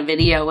playing the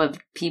video of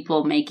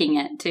people making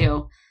it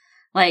too.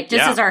 Like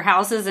just as our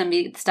houses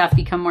and stuff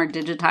become more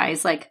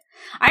digitized, like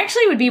I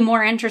actually would be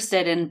more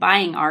interested in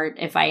buying art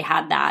if I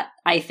had that,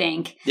 I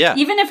think. Yeah.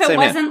 Even if it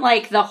wasn't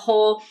like the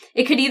whole,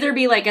 it could either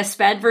be like a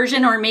sped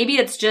version or maybe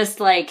it's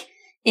just like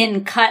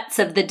in cuts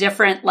of the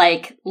different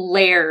like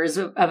layers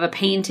of a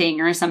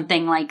painting or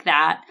something like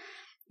that.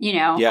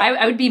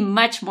 I would be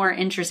much more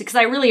interested because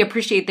I really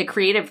appreciate the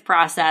creative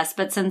process.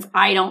 But since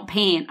I don't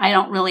paint, I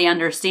don't really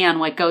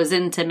understand what goes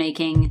into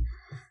making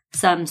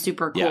some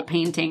super cool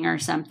painting or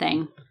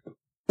something.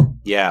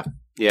 Yeah.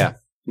 Yeah.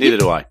 Neither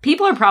do I.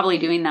 People are probably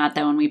doing that,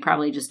 though, and we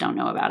probably just don't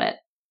know about it.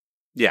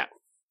 Yeah.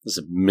 There's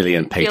a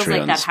million Patreons, feels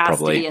like that has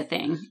probably. To be a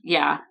thing.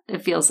 Yeah.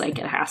 It feels like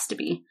it has to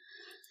be.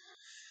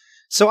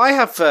 So I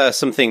have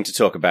something to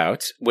talk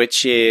about,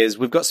 which is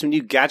we've got some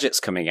new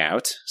gadgets coming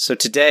out. So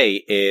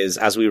today is,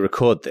 as we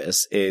record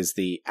this, is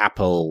the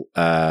Apple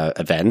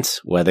event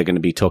where they're going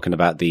to be talking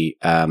about the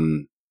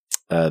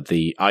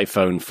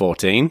iPhone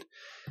 14.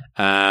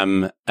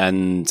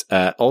 And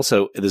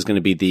also there's going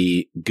to be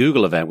the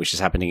Google event, which is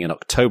happening in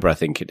October, I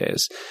think it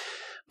is.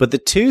 But the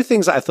two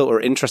things that I thought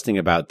were interesting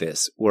about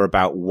this were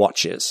about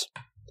watches.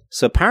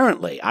 So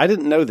apparently, I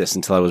didn't know this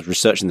until I was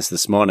researching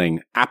this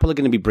morning. Apple are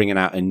going to be bringing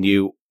out a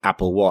new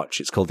Apple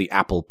Watch. It's called the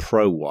Apple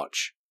Pro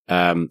Watch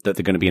that they're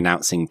going to be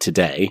announcing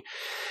today.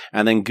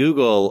 And then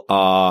Google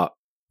are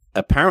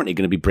apparently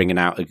going to be bringing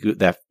out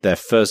their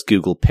first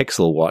Google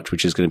Pixel Watch,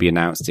 which is going to be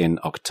announced in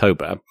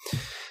October.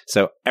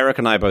 So Eric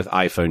and I are both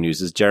iPhone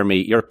users.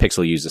 Jeremy, you're a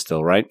Pixel user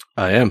still, right?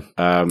 I am.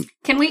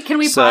 Can we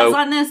pause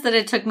on this? That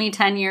it took me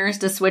 10 years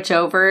to switch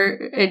over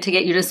to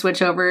get you to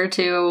switch over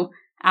to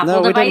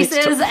Apple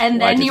devices, and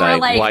then you were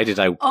like, why did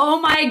I?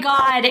 Oh my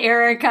God,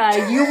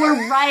 Erica, you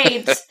were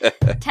right.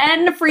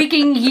 10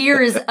 freaking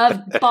years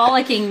of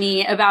bollocking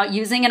me about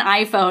using an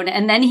iPhone.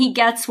 And then he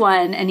gets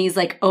one and he's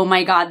like, oh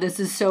my God, this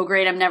is so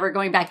great. I'm never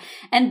going back.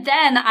 And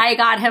then I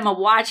got him a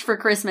watch for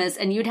Christmas,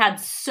 and you'd had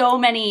so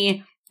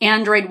many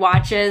Android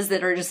watches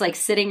that are just like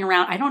sitting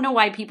around. I don't know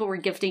why people were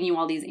gifting you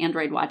all these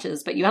Android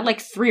watches, but you had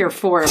like 3 or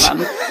 4 of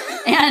them.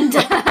 And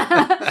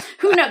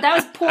who knows? That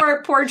was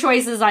poor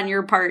choices on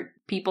your part,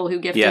 people who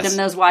gifted him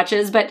those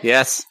watches. But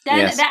then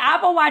the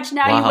Apple Watch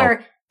now you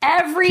wear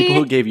every people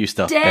who gave you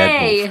stuff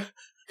day.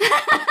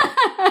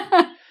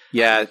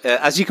 Yeah,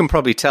 as you can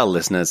probably tell,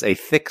 listeners, a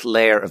thick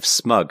layer of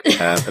smug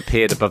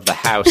appeared above the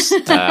house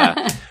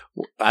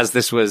as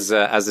this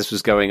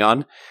was going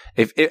on.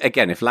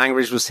 If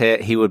Langridge was here,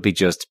 he would be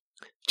just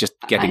just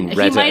getting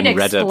redder and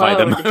redder by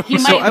the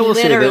moment. So I will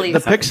say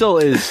that the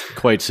Pixel is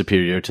quite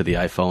superior to the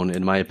iPhone,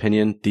 in my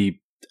opinion.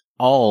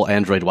 All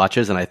Android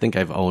watches, and I think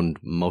I've owned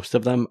most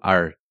of them,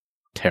 are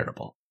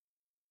terrible.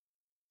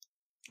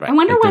 Right. I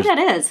wonder why that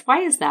is.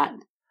 Why is that?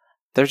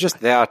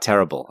 They are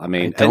terrible. I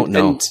mean, I don't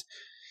know. And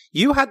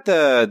you had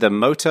the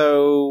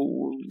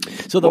Moto.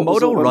 So the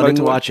Moto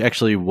running watch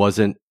actually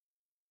wasn't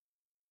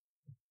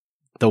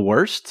the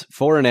worst.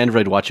 For an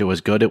Android watch, it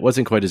was good. It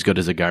wasn't quite as good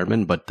as a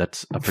Garmin, but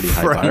that's a pretty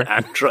high bar. For an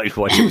Android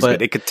watch, it was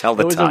good. It could tell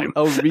the time.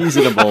 A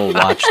reasonable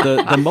watch.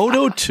 The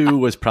Moto 2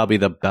 was probably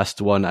the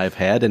best one I've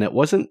had, and it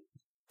wasn't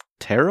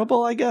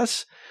terrible, I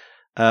guess,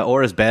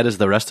 or as bad as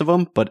the rest of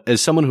them. But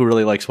as someone who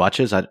really likes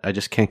watches, I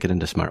just can't get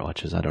into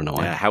smartwatches. I don't know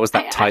why. Yeah, how was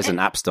that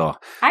Tizen App Store?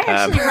 I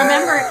actually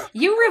remember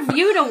you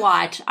reviewed a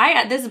watch.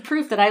 This is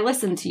proof that I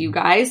listened to you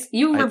guys.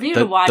 You reviewed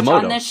a watch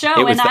on this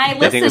show, and I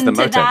listened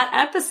to that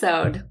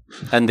episode.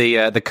 And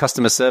the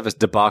customer service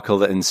debacle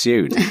that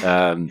ensued.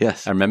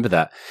 Yes, I remember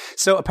that.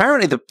 So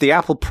apparently the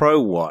Apple Pro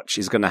watch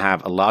is going to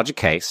have a larger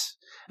case.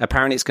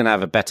 Apparently it's going to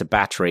have a better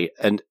battery,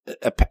 and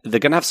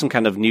they're going to have some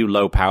kind of new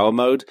low power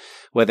mode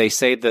where they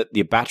say that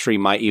the battery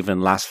might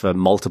even last for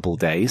multiple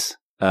days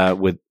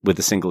with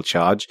a single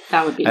charge.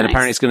 That would be And nice.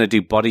 apparently it's going to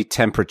do body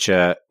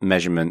temperature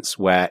measurements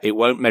where it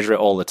won't measure it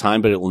all the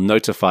time, but it will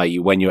notify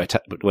you when your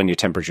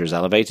temperature is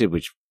elevated,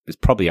 which is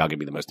probably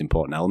arguably the most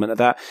important element of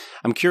that.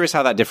 I'm curious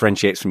how that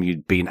differentiates from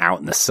you being out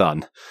in the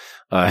sun.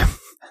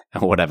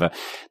 Or whatever.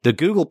 The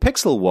Google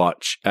Pixel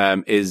Watch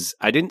is,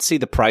 I didn't see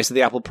the price of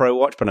the Apple Pro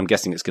Watch, but I'm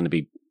guessing it's going to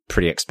be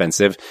pretty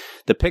expensive.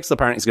 The Pixel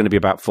apparently is going to be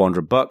about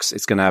 $400.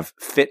 It's going to have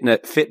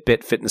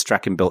Fitbit fitness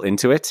tracking built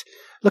into it.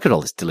 Look at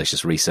all this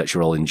delicious research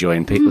you're all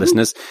enjoying,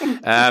 listeners.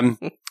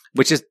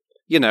 Which is,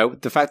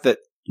 the fact that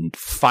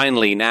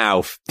finally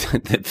now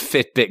the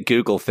Fitbit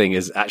Google thing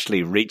is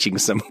actually reaching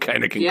some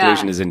kind of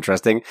conclusion is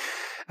interesting.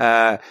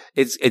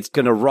 It's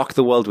going to rock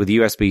the world with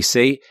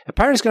USB-C.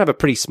 Apparently it's going to have a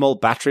pretty small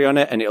battery on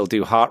it, and it'll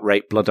do heart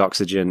rate, blood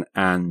oxygen,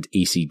 and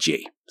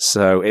ECG.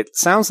 So it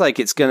sounds like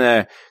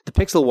the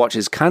Pixel Watch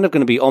is kind of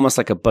going to be almost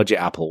like a budget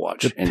Apple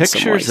Watch. The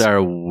pictures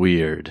are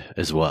weird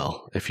as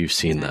well, if you've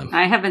seen them.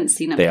 I haven't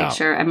seen a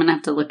picture. I'm going to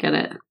have to look at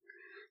it.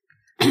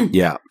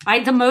 Yeah.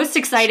 The most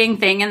exciting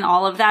thing in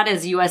all of that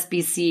is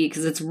USB-C,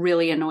 because it's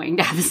really annoying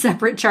to have a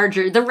separate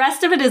charger. The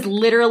rest of it is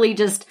literally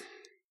just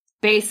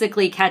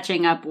basically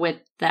catching up with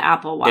the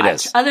Apple Watch. It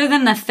is. Other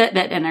than the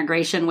Fitbit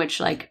integration, which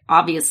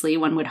obviously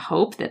one would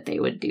hope that they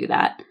would do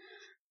that.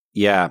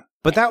 Yeah.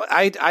 But that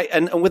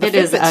and with the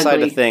Fitbit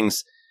side of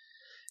things,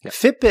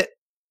 Fitbit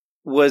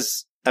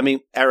was, I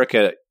mean,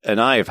 Erica and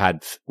I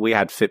had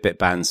Fitbit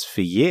bands for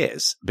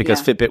years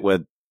because Fitbit were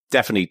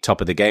definitely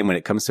top of the game when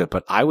it comes to it.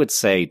 But I would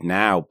say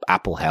now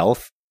Apple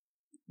Health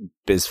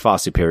is far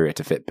superior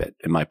to Fitbit,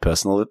 in my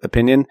personal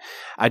opinion.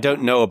 I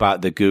don't know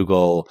about the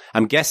Google.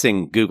 I'm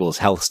guessing Google's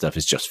health stuff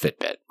is just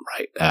Fitbit,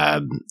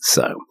 right?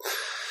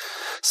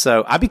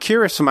 So I'd be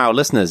curious from our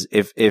listeners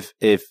if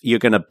you're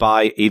going to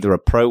buy either a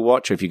Pro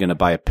Watch or if you're going to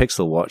buy a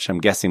Pixel Watch. I'm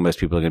guessing most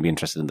people are going to be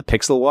interested in the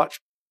Pixel Watch.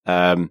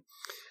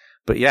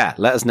 But yeah,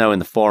 let us know in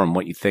the forum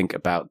what you think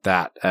about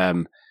that.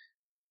 Are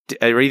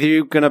either of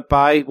you going to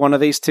buy one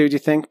of these two, do you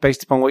think,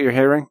 based upon what you're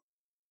hearing?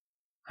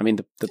 I mean,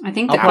 I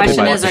think the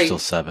question is, Pixel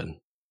 7.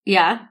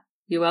 Yeah,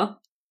 you will?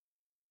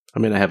 I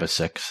mean, I have a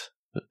 6.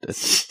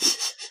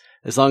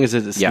 As long as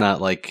it's not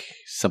like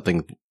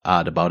something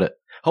odd about it.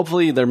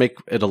 Hopefully they make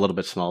it a little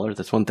bit smaller.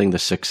 That's one thing. The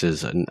 6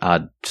 is an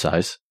odd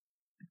size.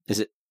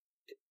 Is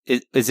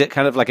it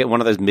kind of like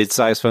one of those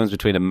mid-sized phones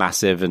between a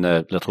massive and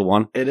a little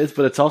one? It is,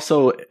 but it's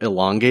also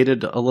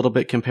elongated a little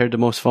bit compared to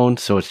most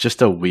phones, so it's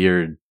just a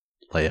weird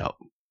layout.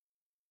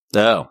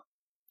 Oh,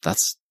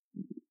 that's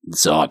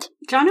odd.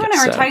 John and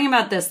I were talking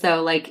about this,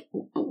 though,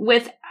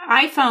 with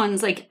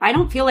iPhones, I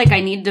don't feel like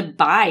I need to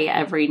buy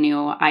every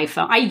new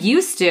iPhone. I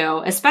used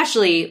to,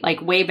 especially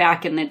way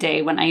back in the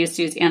day when I used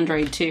to use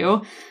Android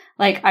too.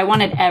 I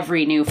wanted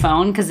every new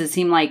phone because it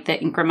seemed like the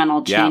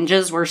incremental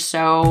changes were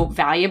so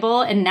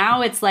valuable. And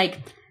now it's I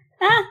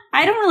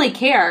don't really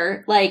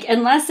care.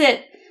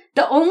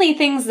 The only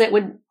things that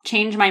would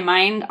change my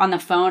mind on the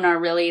phone are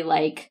really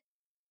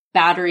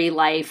battery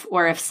life,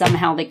 or if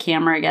somehow the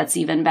camera gets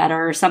even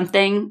better or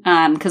something.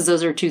 Because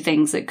those are two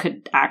things that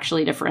could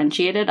actually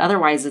differentiate it.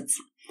 Otherwise, it's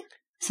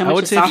so much. I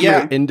would say if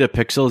you're into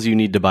Pixels, you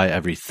need to buy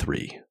every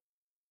 3.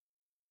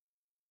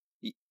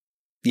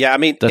 Yeah, I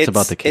mean, that's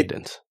about the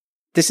cadence.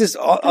 This is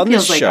on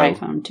this show. Like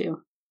iPhone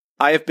too.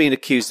 I have been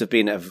accused of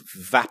being a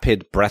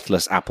vapid,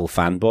 breathless Apple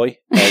fanboy,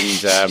 and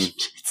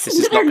this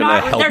is not going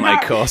to help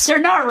my cause. They're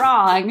not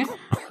wrong.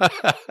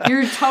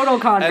 You're a total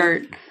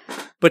convert.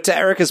 But to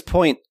Erica's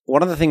point,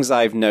 one of the things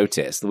I've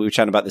noticed, we were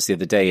chatting about this the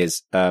other day,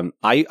 is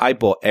I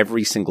bought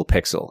every single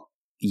Pixel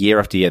year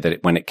after year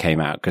when it came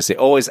out, because it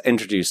always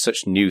introduced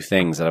such new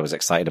things that I was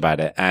excited about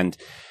it, and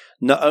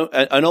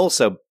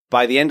also.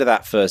 By the end of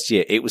that first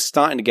year, it was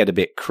starting to get a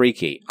bit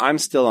creaky. I'm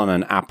still on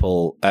an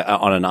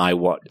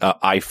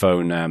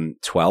iPhone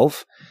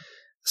 12.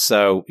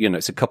 So,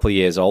 it's a couple of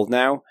years old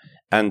now.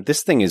 And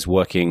this thing is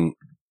working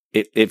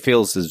it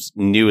feels as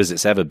new as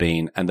it's ever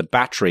been, and the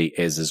battery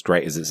is as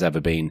great as it's ever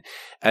been.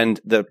 And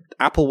the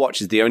Apple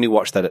Watch is the only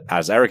watch that,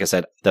 as Erica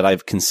said, that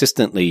I've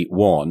consistently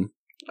worn.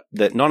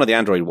 That none of the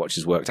Android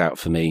watches worked out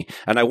for me,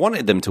 and I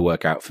wanted them to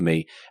work out for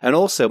me. And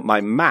also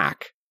my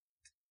Mac,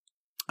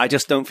 I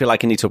just don't feel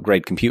like I need to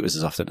upgrade computers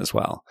as often as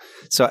well.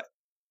 So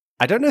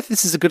I don't know if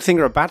this is a good thing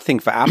or a bad thing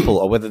for Apple,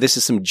 or whether this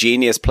is some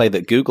genius play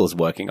that Google's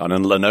working on,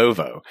 and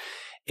Lenovo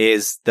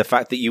is the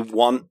fact that you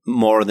want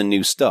more of the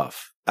new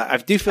stuff. I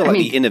do feel like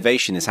the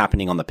innovation is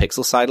happening on the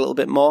Pixel side a little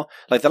bit more.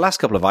 Like the last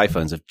couple of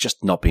iPhones have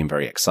just not been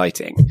very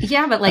exciting.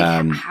 Yeah, but like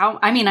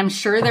I'm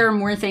sure there are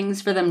more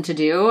things for them to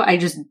do. I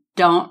just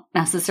don't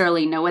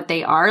necessarily know what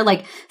they are.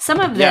 Like some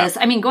of this,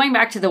 going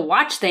back to the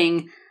watch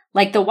thing,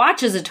 like the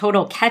watch is a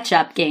total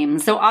catch-up game.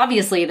 So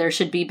obviously there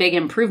should be big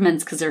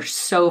improvements because they're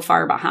so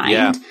far behind.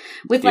 Yeah.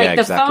 With like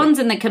the phones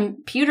and the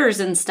computers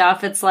and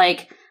stuff, it's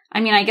like,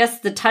 I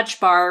guess the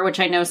touch bar, which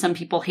I know some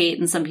people hate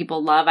and some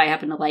people love, I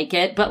happen to like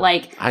it. But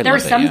like, there are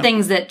some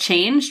things that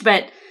changed,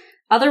 but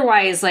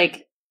otherwise,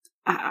 like,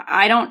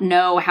 I don't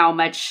know how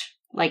much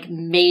like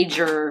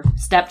major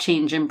step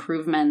change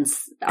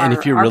improvements are. And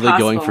if you're really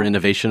going for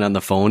innovation on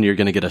the phone, you're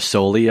going to get a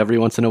Soli every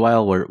once in a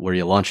while where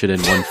you launch it in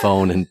one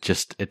phone and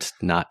just, it's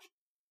not,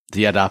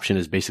 the adoption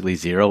is basically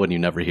zero and you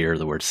never hear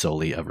the word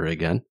Soli ever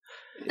again.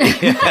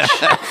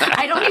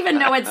 I don't even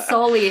know what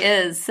Soli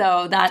is,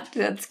 so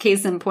that's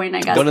case in point,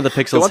 I guess. One of the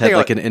Pixels had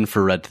like an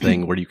infrared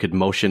thing where you could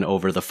motion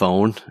over the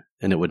phone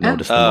and it would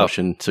notice the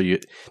motion. So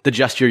the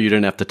gesture, you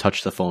didn't have to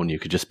touch the phone. You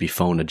could just be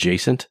phone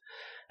adjacent,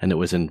 and it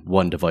was in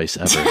one device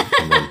ever.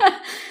 And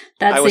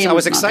then I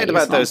was excited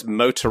about those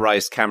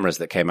motorized cameras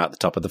that came out the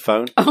top of the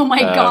phone. Oh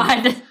my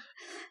God.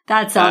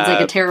 That sounds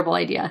like a terrible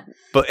idea.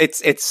 But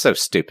it's so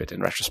stupid in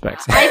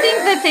retrospect.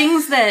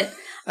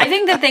 I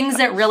think the things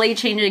that really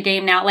change the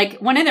game now, like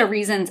one of the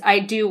reasons I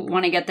do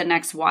want to get the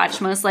next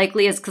watch most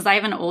likely is because I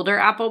have an older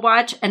Apple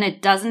Watch and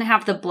it doesn't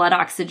have the blood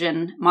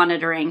oxygen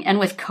monitoring. And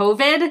with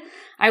COVID,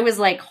 I was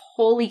like,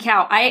 holy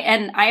cow.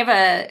 I have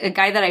a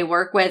guy that I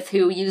work with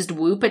who used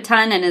Whoop a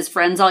ton and his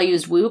friends all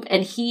used Whoop,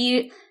 and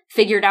he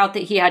figured out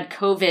that he had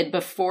COVID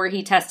before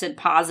he tested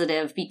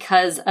positive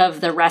because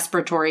of the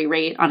respiratory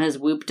rate on his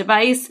Whoop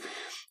device.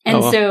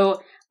 And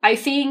so I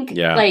think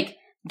like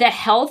the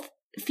health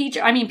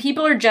feature,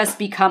 people are just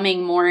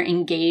becoming more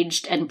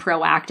engaged and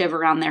proactive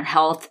around their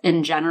health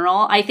in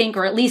general, I think,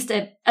 or at least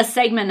a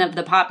segment of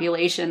the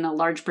population, a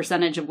large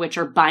percentage of which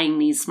are buying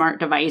these smart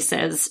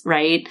devices,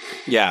 right?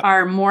 Yeah.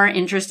 Are more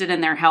interested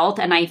in their health.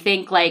 And I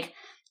think like,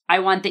 I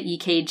want the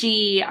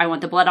EKG, I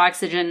want the blood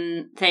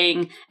oxygen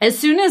thing. As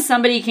soon as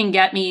somebody can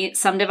get me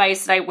some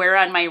device that I wear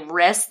on my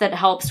wrist that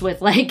helps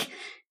with like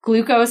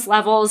glucose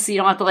levels, so you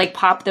don't have to like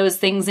pop those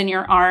things in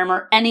your arm,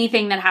 or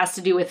anything that has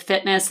to do with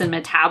fitness and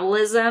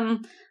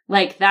metabolism,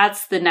 like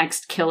that's the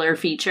next killer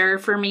feature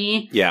for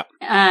me. Yeah.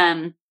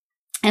 And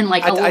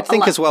like I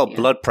think as well,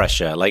 blood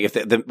pressure. Like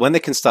if when they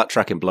can start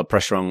tracking blood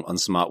pressure on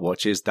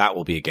smartwatches, that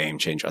will be a game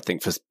changer, I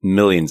think, for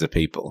millions of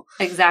people.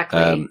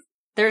 Exactly.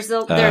 There's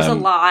a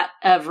lot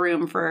of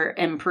room for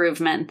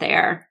improvement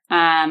there.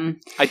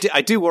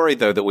 I do worry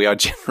though that we are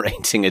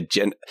generating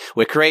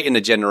we're creating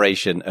a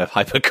generation of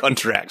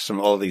hypochondriacs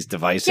from all these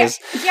devices.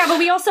 Yeah, but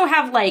we also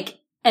have like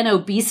an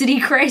obesity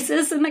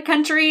crisis in the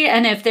country,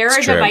 and if there are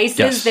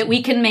devices that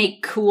we can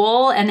make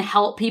cool and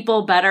help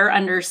people better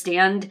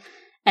understand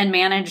and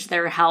manage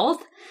their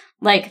health,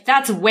 like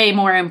that's way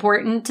more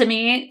important to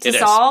me to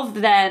solve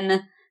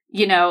than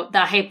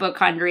the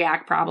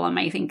hypochondriac problem.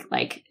 I think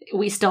like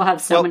we still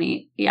have so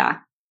many. Yeah.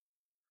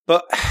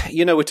 But,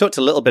 we talked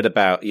a little bit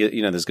about,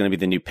 there's going to be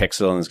the new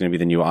Pixel and there's going to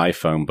be the new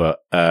iPhone. But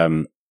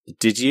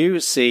did you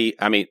see,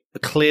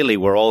 clearly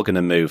we're all going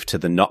to move to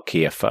the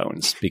Nokia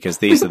phones because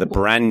these are the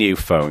brand new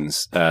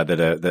phones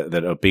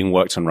that are being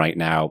worked on right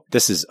now.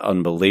 This is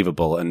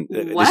unbelievable. And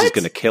this is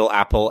going to kill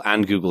Apple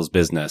and Google's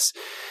business.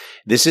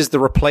 This is the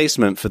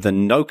replacement for the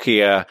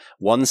Nokia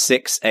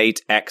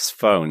 168X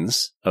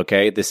phones.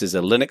 Okay, this is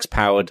a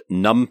Linux-powered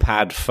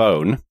numpad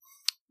phone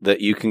that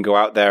you can go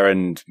out there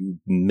and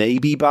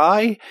maybe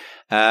buy.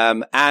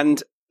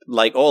 And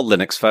like all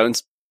Linux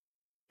phones,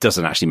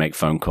 doesn't actually make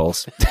phone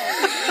calls.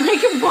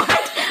 Like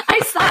what? I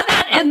saw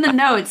that in the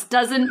notes.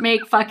 Doesn't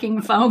make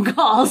fucking phone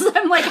calls.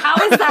 I'm like, how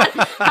is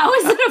that? How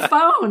is it a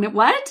phone?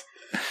 What?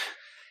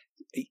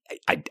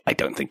 I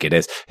don't think it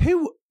is.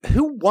 Who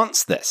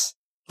wants this?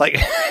 Like,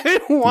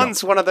 who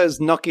wants one of those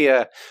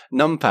Nokia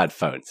numpad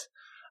phones?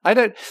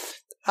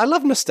 I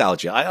love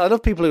nostalgia. I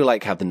love people who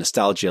like have the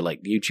nostalgia,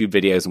 like YouTube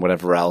videos and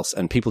whatever else,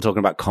 and people talking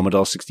about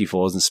Commodore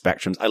 64s and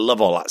Spectrums. I love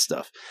all that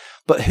stuff.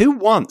 But who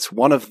wants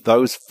one of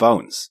those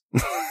phones?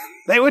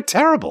 They were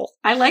terrible.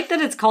 I like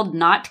that it's called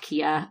Not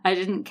Kia. I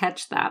didn't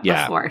catch that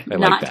before.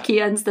 Not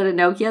Kia instead of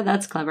Nokia.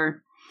 That's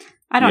clever.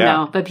 I don't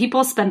know, but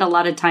people spend a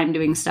lot of time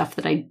doing stuff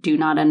that I do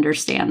not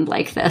understand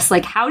like this.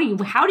 Like, how do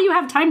you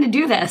have time to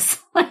do this?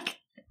 Like,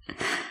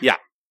 yeah.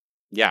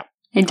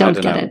 I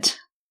don't get it.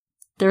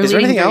 They're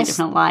leading very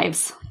different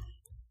lives.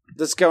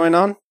 That's going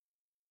on?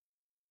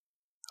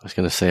 I was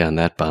going to say on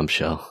that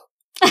bombshell.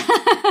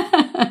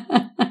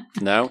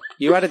 No?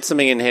 You added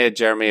something in here,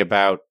 Jeremy,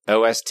 about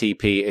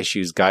OSTP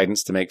issues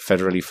guidance to make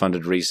federally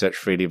funded research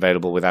freely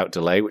available without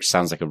delay, which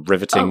sounds like a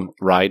riveting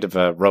ride of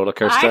a roller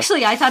coaster.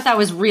 Actually, I thought that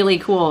was really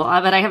cool,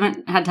 but I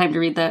haven't had time to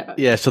read the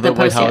Yeah, so the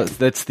White House, yet.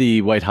 that's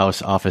the White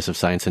House Office of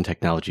Science and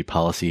Technology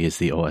Policy is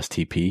the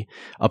OSTP,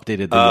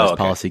 updated the US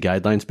policy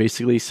guidelines,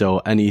 basically. So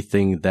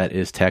anything that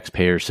is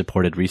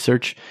taxpayer-supported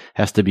research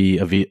has to be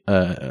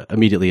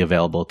immediately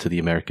available to the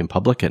American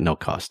public at no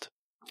cost.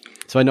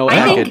 So I know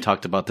Ag had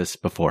talked about this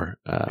before.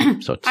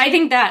 So I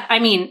think that,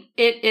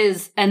 it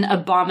is an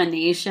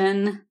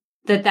abomination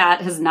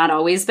that has not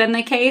always been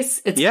the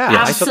case. It's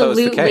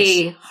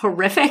absolutely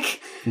horrific.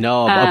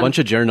 No, a bunch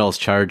of journals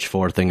charge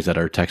for things that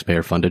are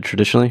taxpayer funded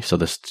traditionally. So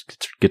this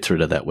gets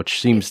rid of that,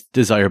 which seems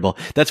desirable.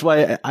 That's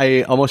why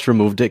I almost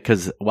removed it,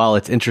 because while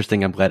it's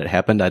interesting, I'm glad it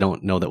happened. I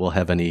don't know that we'll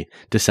have any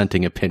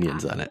dissenting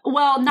opinions on it.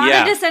 Well, not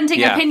a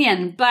dissenting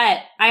opinion, but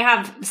I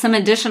have some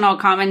additional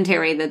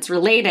commentary that's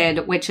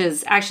related, which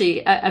is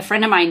actually a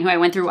friend of mine who I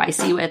went through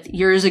YC with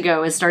years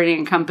ago is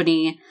starting a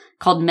company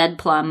called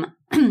MedPlum.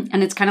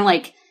 And it's kind of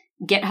like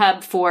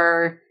GitHub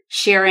for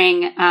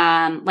sharing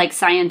like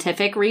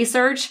scientific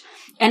research.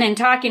 And in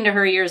talking to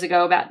her years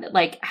ago about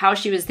like how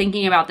she was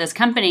thinking about this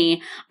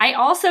company, I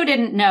also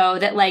didn't know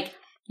that like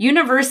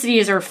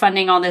universities are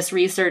funding all this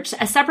research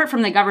separate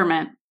from the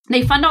government.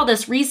 They fund all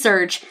this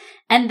research,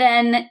 and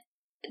then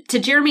to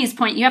Jeremy's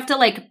point, you have to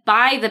like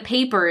buy the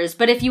papers.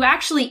 But if you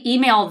actually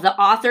email the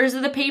authors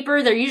of the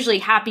paper, they're usually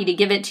happy to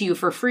give it to you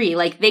for free.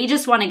 Like they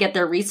just want to get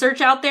their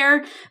research out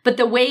there. But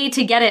the way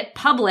to get it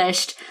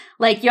published,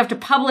 like you have to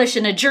publish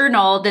in a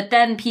journal that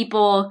then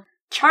people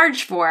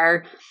charge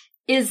for,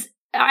 is,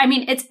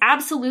 it's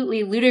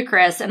absolutely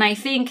ludicrous. And I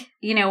think,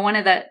 one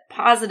of the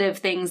positive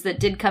things that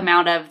did come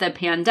out of the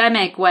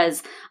pandemic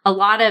was a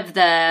lot of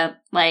the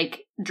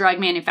like drug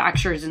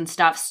manufacturers and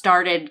stuff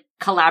started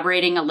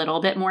collaborating a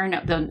little bit more.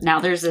 Now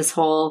there's this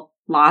whole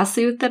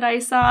lawsuit that I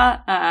saw.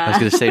 I was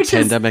going to say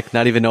pandemic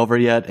not even over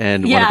yet,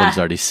 and one of them's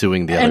already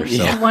suing the other.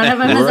 So one of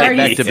them is already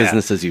back to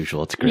business as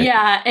usual. It's great.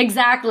 Yeah,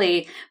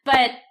 exactly.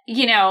 But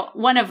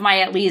one of my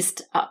at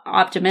least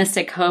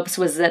optimistic hopes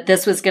was that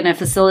this was going to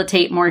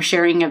facilitate more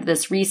sharing of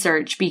this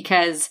research,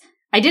 because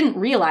I didn't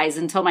realize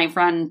until my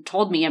friend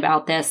told me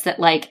about this that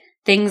like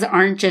things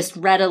aren't just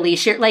readily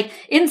shared. Like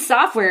in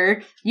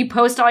software, you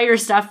post all your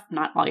stuff,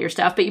 not all your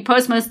stuff, but you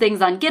post most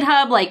things on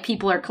GitHub. Like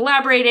people are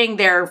collaborating,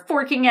 they're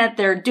forking it,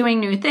 they're doing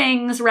new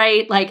things,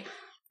 right? Like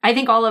I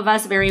think all of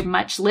us very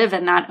much live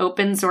in that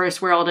open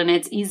source world, and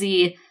it's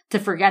easy to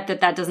forget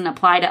that that doesn't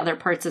apply to other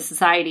parts of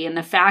society. And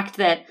the fact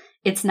that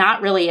it's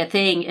not really a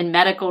thing in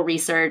medical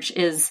research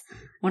is,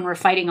 when we're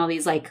fighting all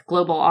these like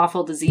global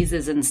awful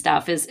diseases and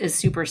stuff, is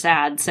super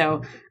sad.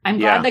 So I'm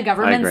glad the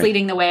government's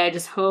leading the way. I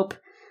just hope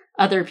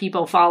other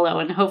people follow,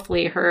 and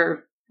hopefully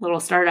her little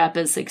startup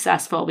is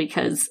successful,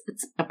 because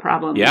it's a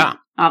problem. Yeah.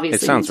 Obviously.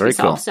 It sounds very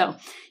cool. So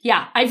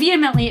yeah, I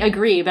vehemently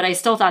agree, but I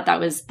still thought that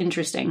was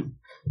interesting.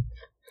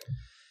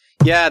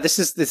 Yeah, this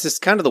is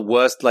kind of the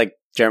worst, like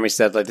Jeremy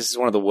said, like this is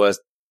one of the worst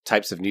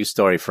types of news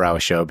story for our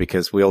show,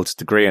 because we all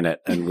just agree on it,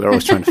 and we're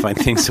always trying to find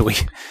things that we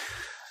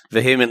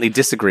vehemently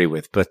disagree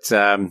with. But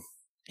I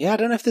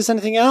don't know if there's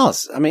anything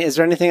else. Is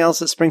there anything else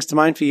that springs to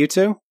mind for you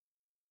two?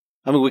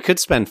 We could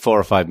spend 4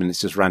 or 5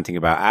 minutes just ranting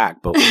about Ag,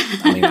 but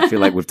I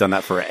feel like we've done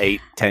that for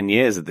 8-10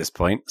 years at this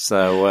point.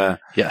 So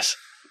yes,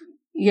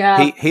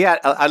 yeah. He had,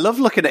 I love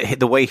looking at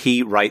the way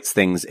he writes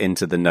things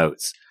into the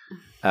notes.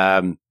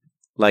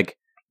 Like,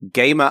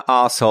 gamer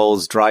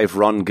arseholes drive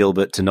Ron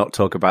Gilbert to not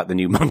talk about the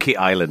new Monkey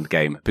Island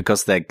game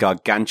because they're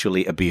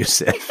gargantually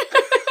abusive.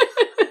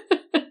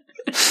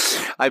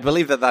 I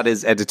believe that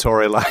is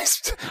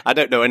editorialized. I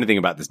don't know anything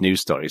about this news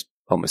story. He's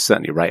almost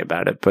certainly right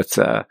about it, but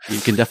you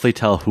can definitely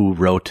tell who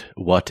wrote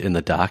what in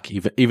the doc,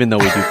 even though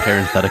we do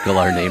parenthetical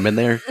our name in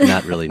there.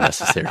 Not really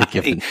necessary,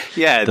 given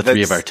the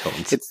three of our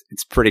tones.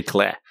 It's pretty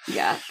clear.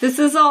 Yeah, this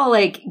is all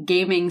like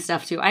gaming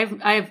stuff too.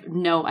 I have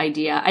no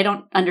idea. I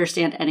don't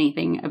understand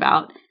anything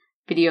about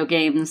video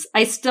games.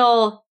 I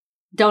still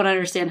don't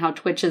understand how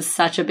Twitch is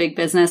such a big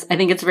business. I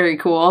think it's very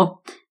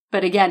cool,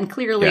 but again,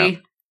 clearly. Yeah.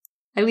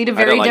 I lead a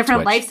very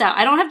different lifestyle.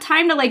 I don't have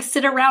time to like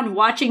sit around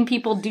watching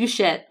people do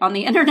shit on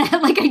the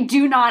internet. Like I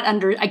do not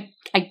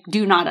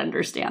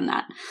understand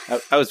that.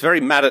 I was very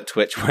mad at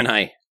Twitch when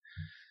I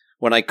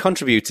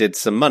contributed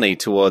some money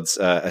towards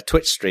a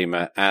Twitch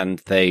streamer, and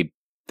they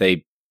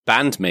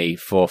banned me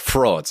for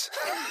fraud.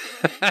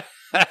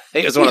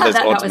 It was one of those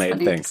automated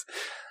things.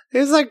 It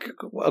was like,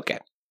 okay,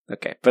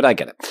 but I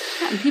get it.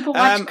 Yeah, and people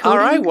watch coding, all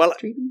right, well,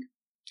 streaming.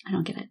 I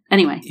don't get it.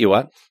 Anyway, you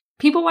what?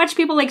 People watch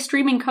people like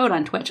streaming code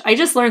on Twitch. I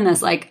just learned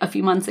this like a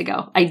few months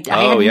ago. I had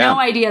no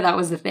idea that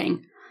was the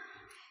thing.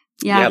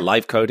 Yeah,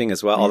 live coding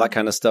as well, all that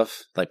kind of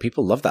stuff. Like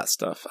people love that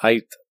stuff.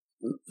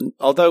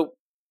 Although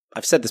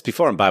I've said this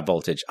before on Bad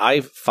Voltage,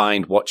 I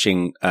find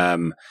watching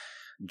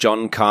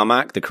John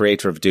Carmack, the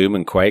creator of Doom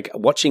and Quake,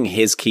 watching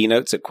his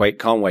keynotes at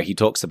QuakeCon where he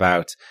talks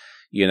about,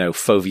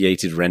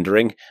 foveated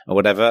rendering or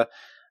whatever.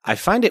 I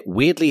find it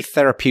weirdly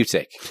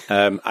therapeutic.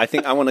 I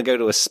think I want to go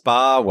to a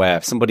spa where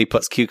somebody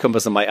puts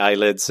cucumbers on my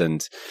eyelids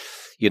and,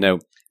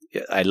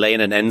 I lay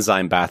in an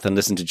enzyme bath and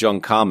listen to John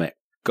Carmack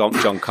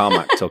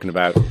talking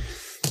about,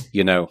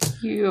 you know,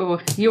 you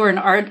are an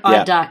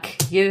odd duck.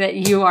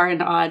 You are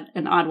an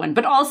odd one.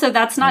 But also,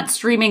 that's not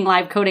streaming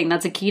live coding.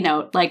 That's a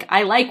keynote. Like,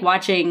 I like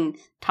watching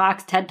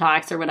TED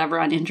Talks or whatever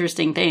on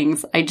interesting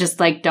things. I just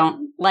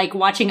don't like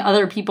watching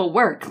other people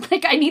work.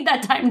 Like, I need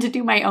that time to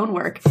do my own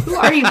work. Who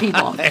are you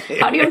people?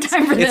 How do you have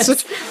time for this?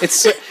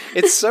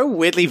 It's so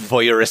weirdly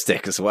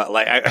voyeuristic as well.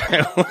 Like,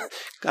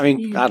 I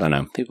mean, I don't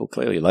know. People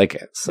clearly like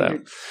it. So,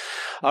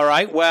 all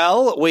right.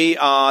 Well, we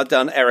are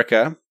done,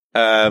 Erica.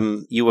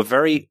 You were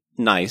very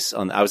nice.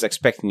 I was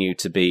expecting you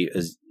to be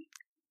as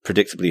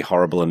predictably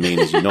horrible and mean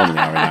as you normally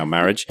are in our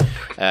marriage.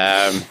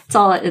 It's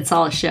all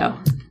a show.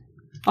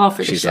 All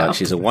for the show.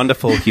 She's a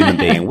wonderful human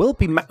being. We'll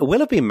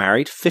have been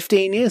married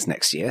 15 years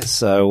next year,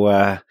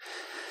 so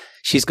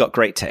she's got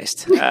great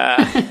taste.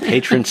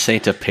 Patron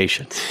saint of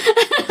patience.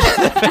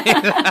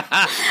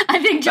 I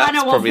think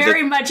Jonna will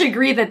very much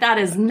agree that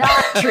is not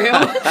true.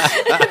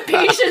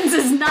 Patience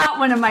is not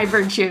one of my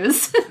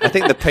virtues. I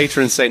think the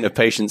patron saint of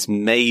patience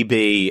may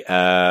be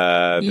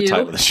the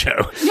title of the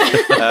show.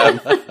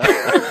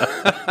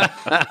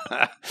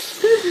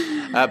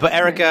 But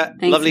Erica,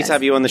 thanks, lovely to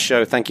have you on the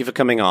show. Thank you for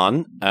coming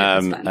on.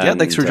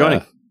 Thanks for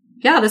joining.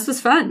 Yeah, this was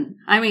fun.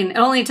 I mean, it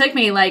only took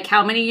me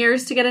how many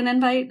years to get an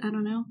invite? I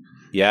don't know.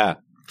 Yeah.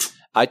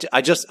 I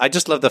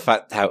just love the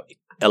fact how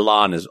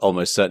Elan is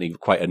almost certainly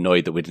quite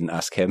annoyed that we didn't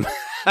ask him.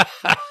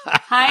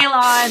 Hi,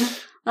 Elan.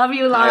 Love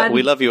you, Elan.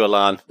 We love you,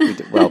 Elan.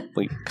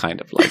 We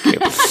kind of like you.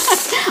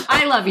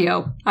 I love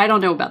you. I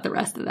don't know about the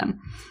rest of them.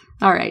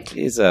 All right.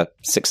 He's a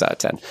 6 out of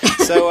 10.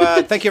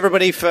 So thank you,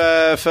 everybody,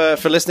 for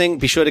listening.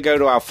 Be sure to go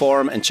to our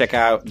forum and check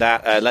out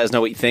that. Let us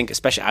know what you think.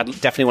 Especially, I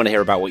definitely want to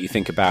hear about what you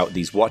think about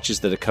these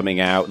watches that are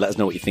coming out. Let us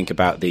know what you think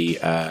about the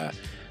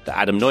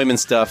Adam Neumann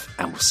stuff.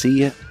 And we'll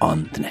see you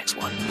on the next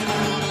one.